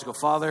biological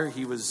father.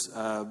 He was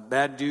a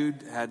bad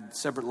dude, had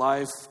separate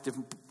life,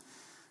 different.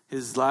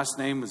 His last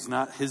name was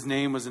not, his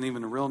name wasn't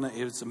even a real name.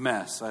 It was a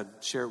mess. I'd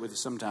share it with you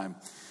sometime.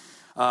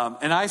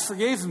 And I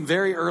forgave him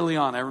very early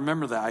on. I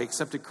remember that. I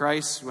accepted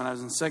Christ when I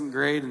was in 2nd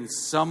grade, and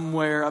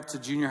somewhere up to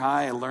junior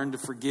high, I learned to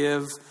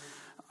forgive.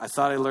 I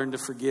thought I learned to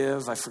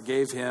forgive. I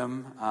forgave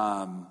him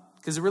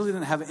because it really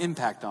didn't have an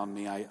impact on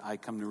me. I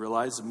come to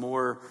realize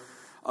more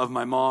of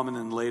my mom, and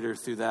then later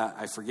through that,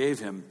 I forgave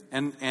him.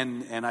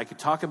 And I could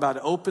talk about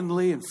it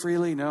openly and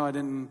freely. No, I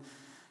didn't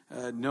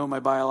know my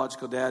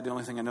biological dad. The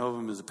only thing I know of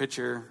him is a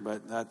picture,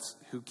 but that's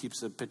who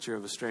keeps a picture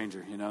of a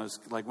stranger, you know, it's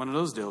like one of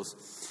those deals.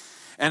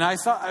 And I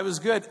thought I was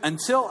good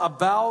until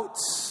about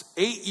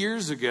 8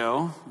 years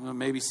ago,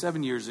 maybe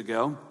 7 years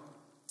ago.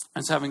 I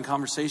was having a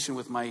conversation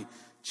with my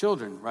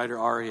children, Ryder,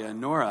 Aria, and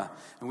Nora,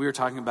 and we were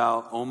talking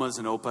about omas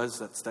and opas.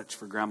 That's Dutch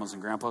for grandmas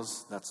and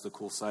grandpas. That's the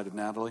cool side of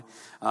Natalie.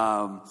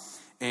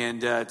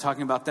 And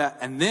talking about that.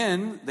 And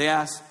then they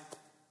asked,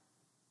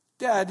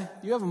 Dad,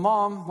 you have a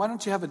mom. Why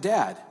don't you have a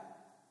dad?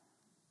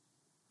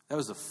 That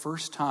was the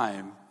first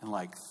time in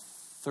like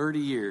 30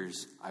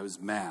 years I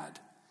was mad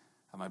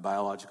at my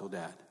biological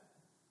dad.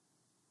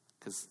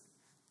 Because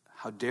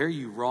how dare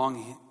you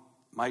wrong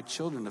my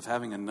children of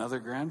having another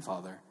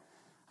grandfather?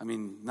 I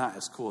mean, not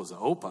as cool as an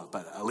opa,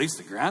 but at least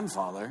a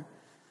grandfather.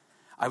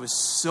 I was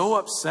so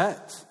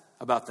upset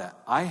about that.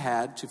 I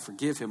had to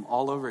forgive him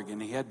all over again.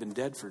 He had been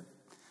dead for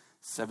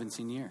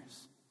 17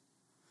 years.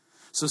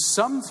 So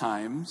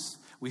sometimes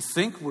we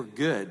think we're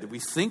good. We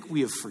think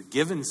we have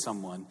forgiven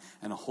someone,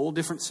 and a whole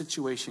different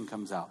situation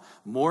comes out.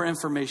 More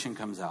information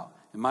comes out.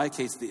 In my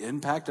case, the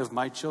impact of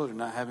my children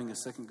not having a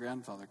second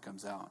grandfather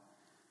comes out.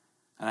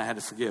 And I had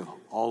to forgive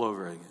all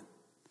over again.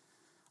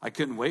 I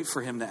couldn't wait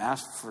for him to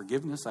ask for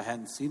forgiveness. I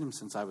hadn't seen him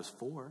since I was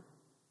 4.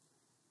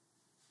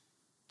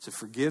 To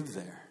forgive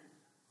there.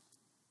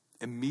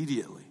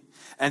 Immediately.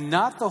 And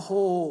not the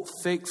whole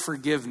fake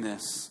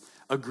forgiveness,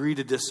 agree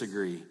to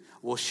disagree.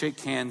 We'll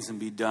shake hands and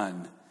be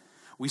done.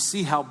 We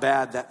see how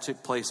bad that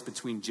took place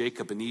between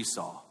Jacob and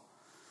Esau.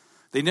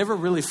 They never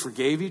really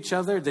forgave each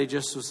other. They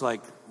just was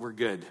like, we're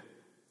good.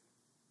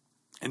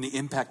 And the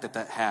impact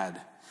that had.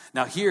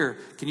 Now here,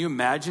 can you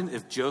imagine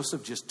if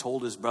Joseph just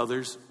told his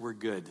brothers, we're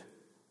good.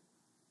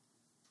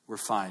 We're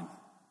fine.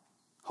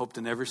 Hope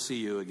to never see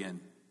you again.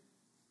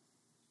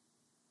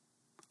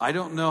 I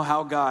don't know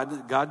how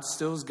God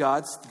still is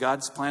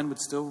God's plan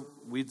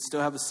we'd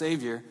still have a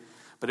Savior,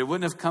 but it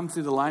wouldn't have come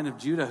through the line of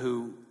Judah,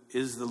 who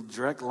is the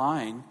direct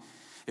line.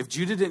 If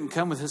Judah didn't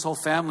come with his whole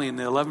family and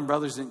the 11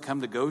 brothers didn't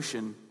come to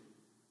Goshen,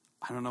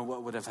 I don't know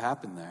what would have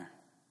happened there.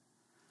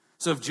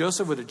 So if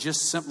Joseph would have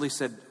just simply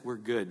said, we're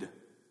good,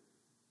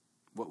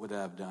 what would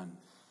I have done?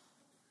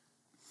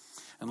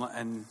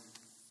 And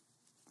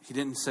he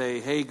didn't say,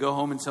 hey, go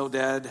home and tell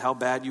Dad how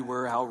bad you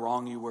were, how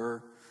wrong you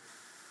were,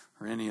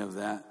 or any of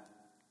that.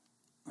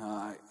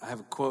 I have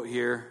a quote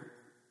here.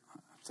 I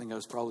think I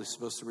was probably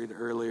supposed to read it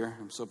earlier.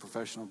 I'm so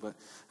professional. But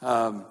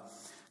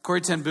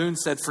Corrie ten Boom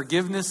said,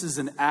 forgiveness is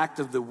an act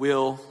of the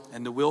will,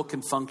 and the will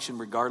can function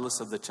regardless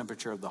of the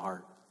temperature of the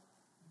heart.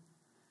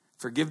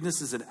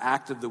 Forgiveness is an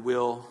act of the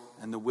will,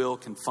 and the will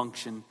can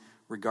function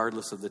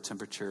regardless of the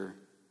temperature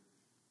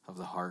of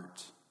the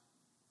heart.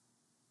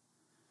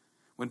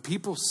 When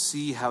people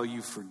see how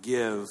you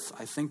forgive,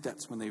 I think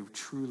that's when they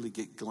truly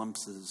get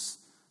glimpses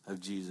of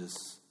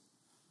Jesus.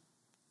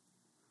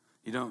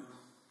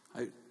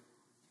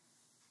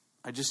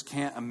 I just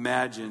can't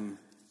imagine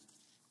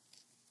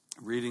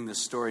reading the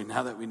story,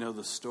 now that we know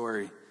the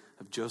story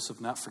of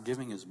Joseph not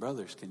forgiving his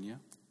brothers, can you?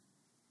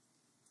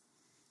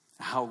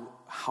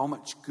 How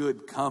much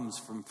good comes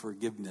from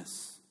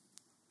forgiveness.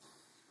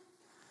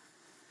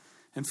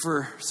 And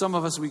for some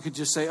of us, we could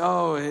just say,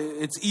 oh,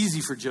 it's easy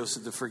for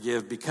Joseph to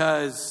forgive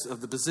because of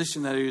the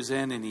position that he was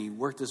in and he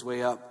worked his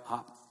way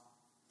up.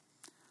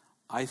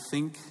 I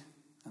think,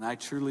 and I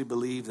truly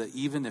believe that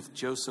even if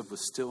Joseph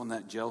was still in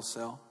that jail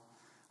cell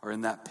or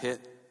in that pit,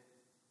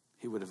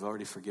 he would have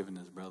already forgiven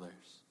his brothers.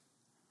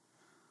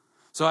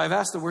 So I've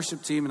asked the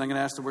worship team, and I'm going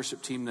to ask the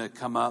worship team to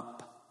come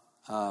up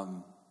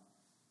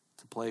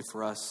to play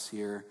for us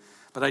here.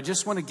 But I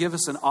just want to give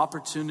us an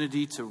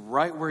opportunity to,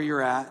 right where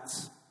you're at,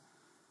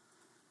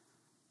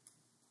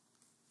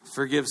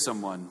 forgive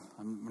someone.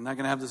 I'm not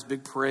going to have this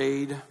big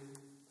parade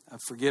of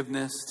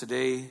forgiveness.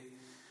 Today,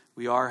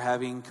 we are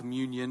having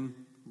communion.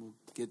 We'll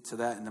get to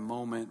that in a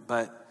moment.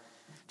 But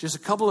just a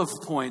couple of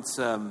points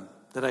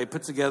that I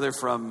put together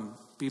from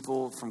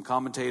people, from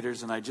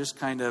commentators, and I just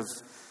kind of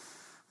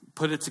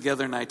put it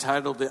together and I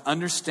titled it,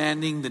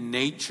 Understanding the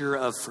Nature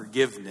of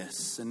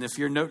Forgiveness. And if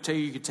you're a note taker,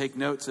 you can take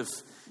notes.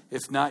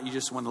 If not, you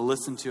just want to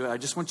listen to it. I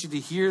just want you to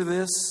hear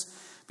this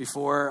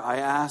before I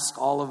ask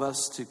all of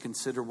us to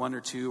consider 1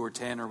 or 2 or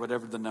 10 or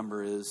whatever the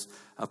number is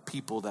of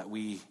people that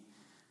we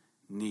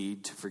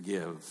need to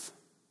forgive.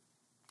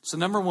 So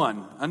number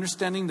 1,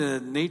 understanding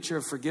the nature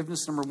of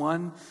forgiveness, number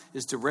 1,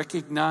 is to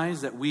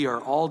recognize that we are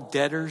all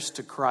debtors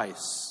to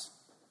Christ.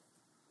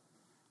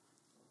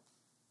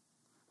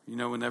 You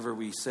know, whenever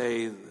we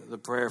say the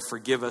prayer,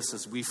 forgive us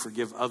as we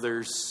forgive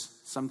others,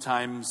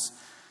 sometimes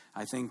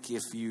I think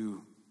if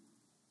you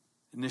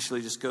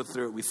initially just go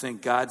through it, we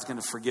think God's going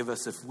to forgive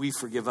us if we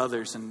forgive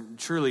others. And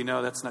truly,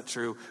 no, that's not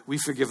true. We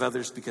forgive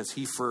others because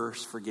he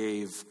first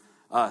forgave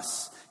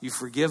us. You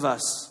forgive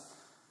us.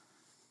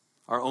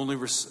 Our only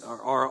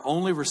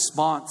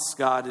response,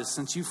 God, is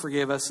since you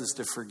forgave us, is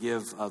to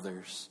forgive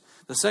others.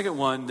 The second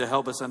one, to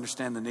help us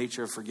understand the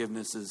nature of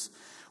forgiveness, is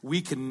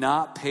we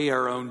cannot pay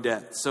our own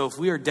debt. So if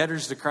we are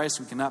debtors to Christ,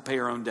 we cannot pay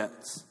our own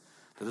debts.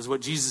 That is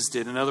what Jesus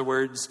did. In other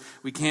words,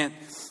 we can't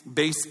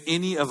base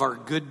any of our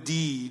good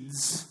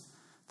deeds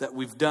that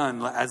we've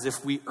done as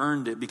if we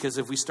earned it. Because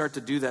if we start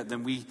to do that,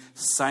 then we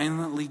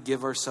silently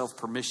give ourselves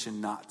permission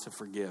not to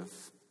forgive.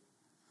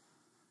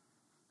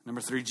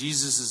 Number 3,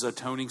 Jesus'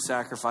 atoning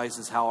sacrifice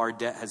is how our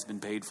debt has been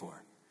paid for.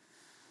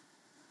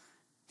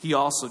 He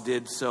also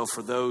did so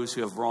for those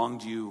who have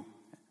wronged you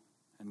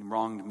and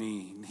wronged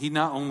me. He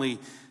not only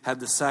had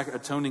the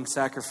atoning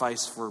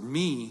sacrifice for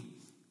me,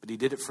 but he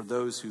did it for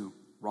those who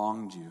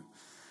wronged you.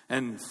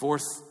 And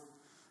fourth,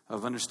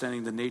 of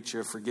understanding the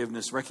nature of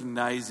forgiveness,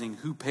 recognizing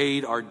who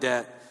paid our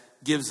debt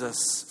gives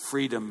us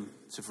freedom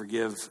to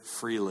forgive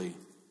freely.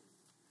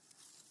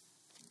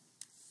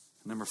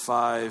 Number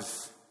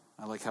 5,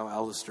 I like how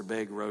Alistair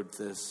Begg wrote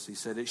this. He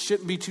said, it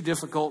shouldn't be too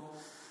difficult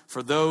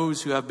for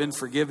those who have been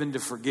forgiven to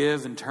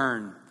forgive in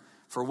turn.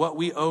 For what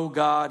we owe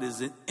God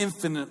is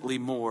infinitely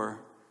more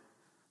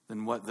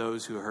than what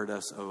those who hurt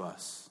us owe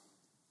us.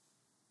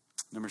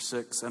 Number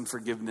 6,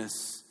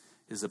 unforgiveness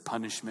is a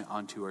punishment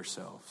unto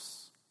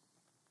ourselves.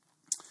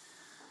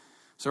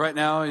 So right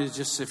now, is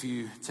just if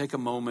you take a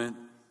moment,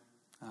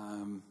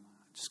 I'm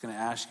just going to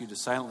ask you to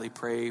silently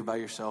pray by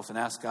yourself and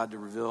ask God to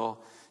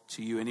reveal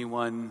to you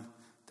anyone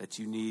that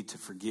you need to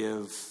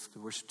forgive. The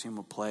worship team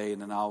will play, and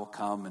then I will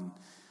come and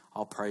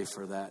I'll pray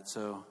for that.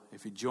 So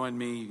if you join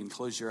me, you can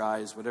close your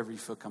eyes, whatever you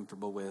feel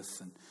comfortable with,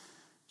 and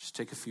just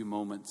take a few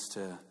moments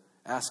to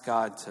ask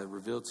God to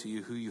reveal to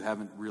you who you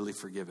haven't really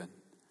forgiven.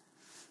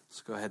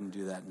 Let's go ahead and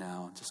do that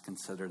now. Just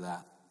consider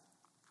that.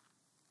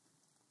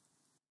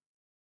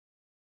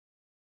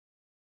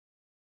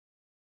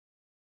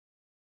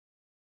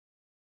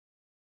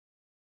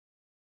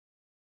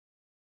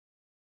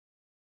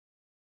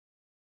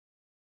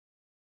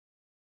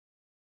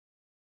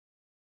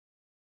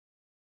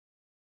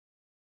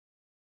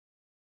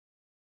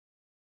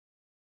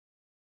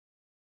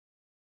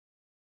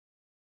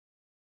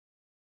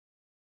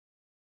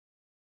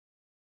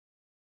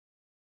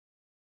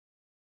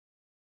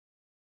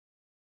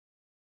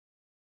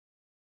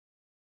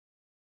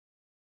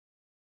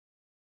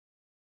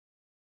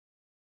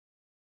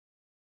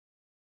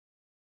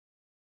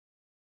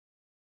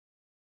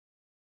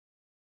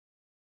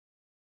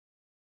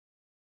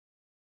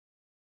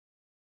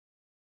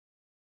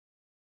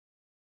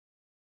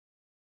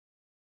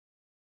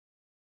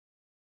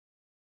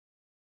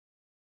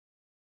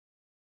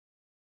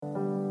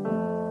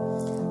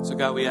 So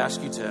God, we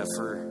ask you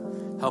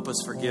to help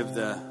us forgive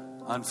the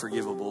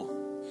unforgivable.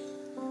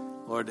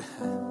 Lord,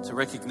 to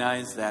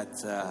recognize that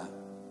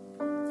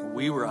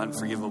we were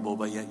unforgivable,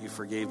 but yet you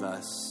forgave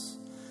us.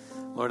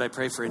 Lord, I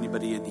pray for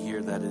anybody in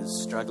here that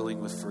is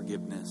struggling with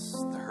forgiveness,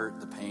 the hurt,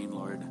 the pain,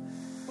 Lord.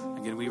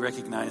 Again, we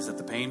recognize that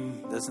the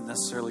pain doesn't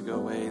necessarily go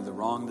away, the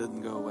wrong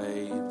doesn't go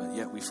away, but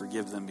yet we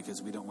forgive them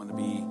because we don't want to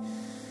be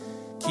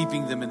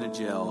keeping them in a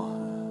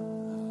jail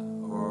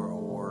or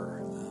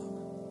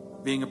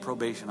being a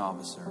probation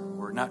officer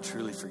or not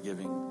truly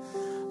forgiving.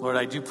 Lord,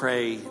 I do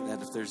pray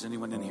that if there's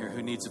anyone in here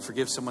who needs to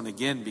forgive someone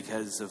again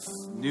because of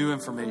new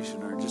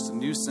information or just a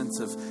new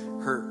sense of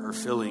hurt or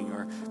feeling,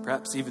 or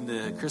perhaps even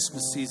the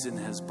Christmas season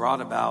has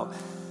brought about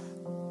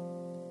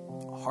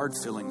hard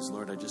feelings,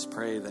 Lord, I just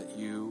pray that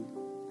you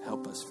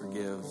help us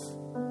forgive,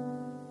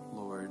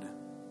 Lord.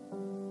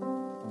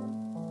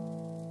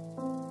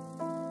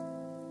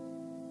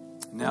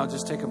 Now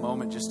just take a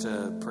moment just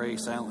to pray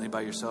silently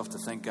by yourself to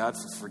thank God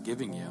for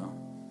forgiving you.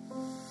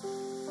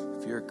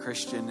 If you're a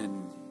Christian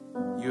and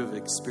you have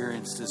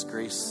experienced His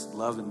grace,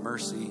 love, and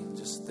mercy,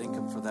 just thank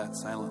Him for that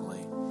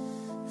silently.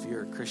 If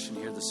you're a Christian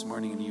here this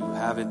morning and you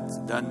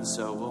haven't done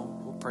so,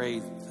 we'll pray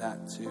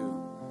that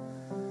too.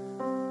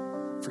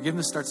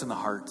 Forgiveness starts in the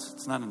heart.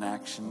 It's not an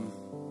action.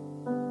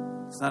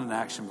 It's not an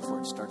action before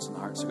it starts in the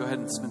heart. So go ahead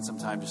and spend some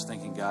time just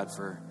thanking God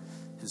for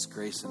His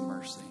grace and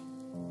mercy.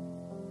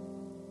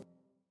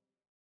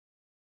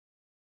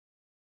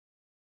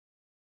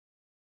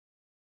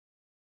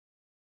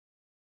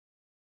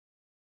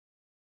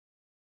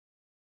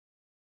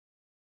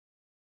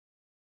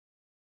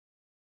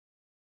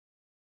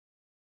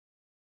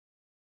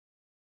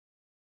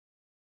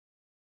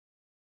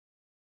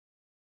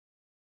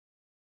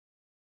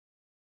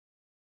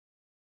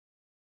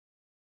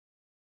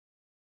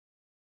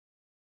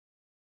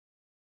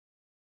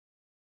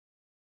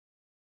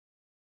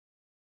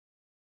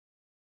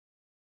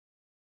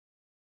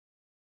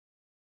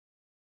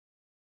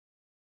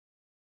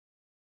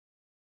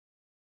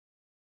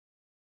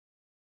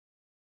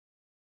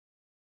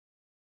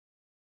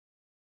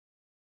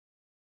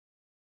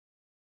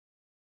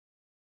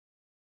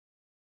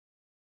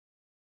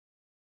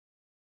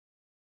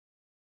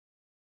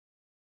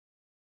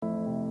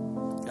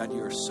 God,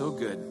 you are so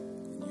good,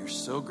 and you're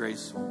so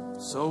graceful,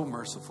 so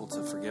merciful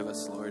to forgive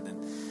us, Lord.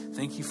 And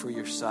thank you for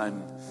your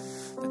Son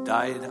that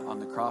died on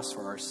the cross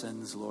for our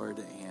sins, Lord.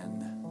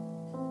 And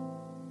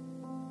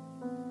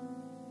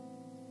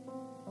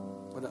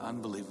what an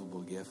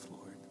unbelievable gift,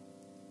 Lord.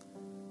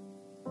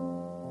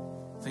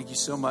 Thank you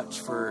so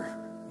much for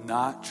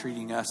not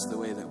treating us the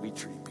way that we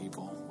treat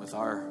people, with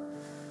our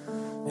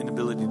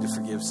inability to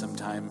forgive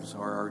sometimes,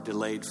 or our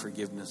delayed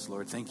forgiveness,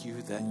 Lord. Thank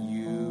you that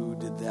you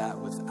did that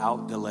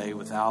without delay,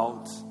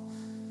 without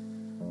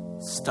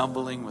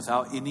stumbling,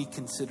 without any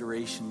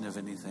consideration of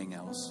anything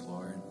else,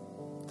 Lord.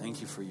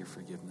 Thank you for your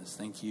forgiveness.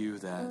 Thank you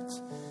that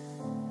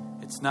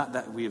it's not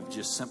that we have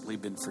just simply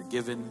been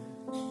forgiven.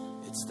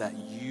 It's that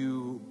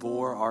you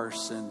bore our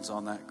sins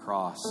on that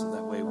cross so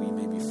that way we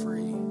may be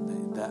free.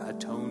 That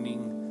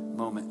atoning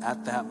moment,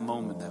 at that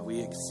moment that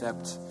we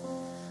accept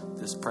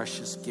this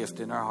precious gift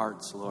in our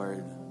hearts,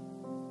 Lord,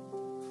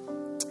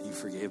 you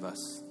forgave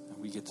us, and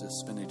we get to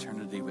spend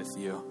eternity with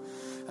you.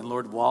 And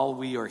Lord, while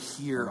we are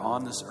here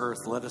on this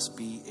earth, let us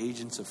be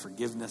agents of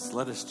forgiveness.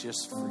 Let us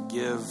just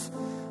forgive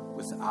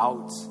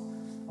without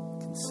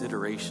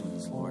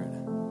considerations, Lord.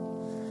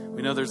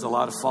 We know there's a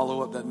lot of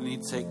follow-up that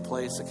needs to take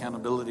place,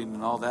 accountability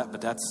and all that,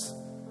 but it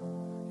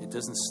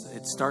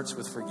starts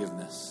with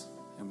forgiveness,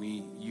 and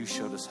you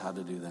showed us how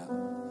to do that.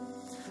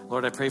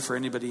 Lord, I pray for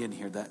anybody in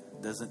here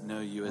that doesn't know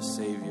you as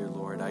Savior,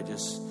 Lord. I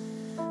just,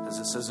 as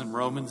it says in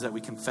Romans, that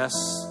we confess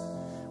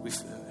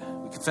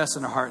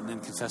in our heart and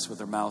then confess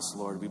with our mouths,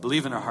 Lord. We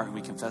believe in our heart and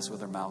we confess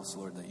with our mouths,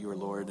 Lord, that you are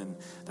Lord, and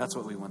that's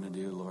what we want to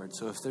do, Lord.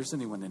 So if there's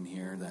anyone in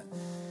here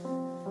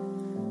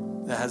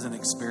that hasn't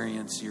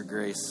experienced your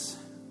grace,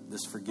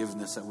 this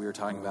forgiveness that we were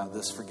talking about,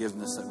 this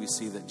forgiveness that we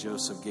see that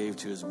Joseph gave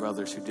to his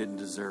brothers who didn't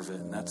deserve it,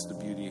 and that's the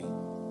beauty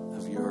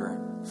of your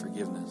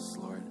forgiveness,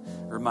 Lord.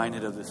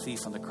 Reminded of the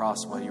thief on the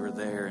cross while you were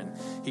there, and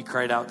he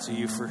cried out to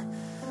you for,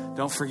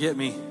 don't forget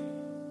me.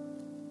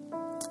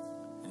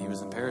 And he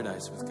was in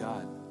paradise with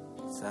God.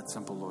 It's that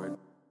simple, Lord.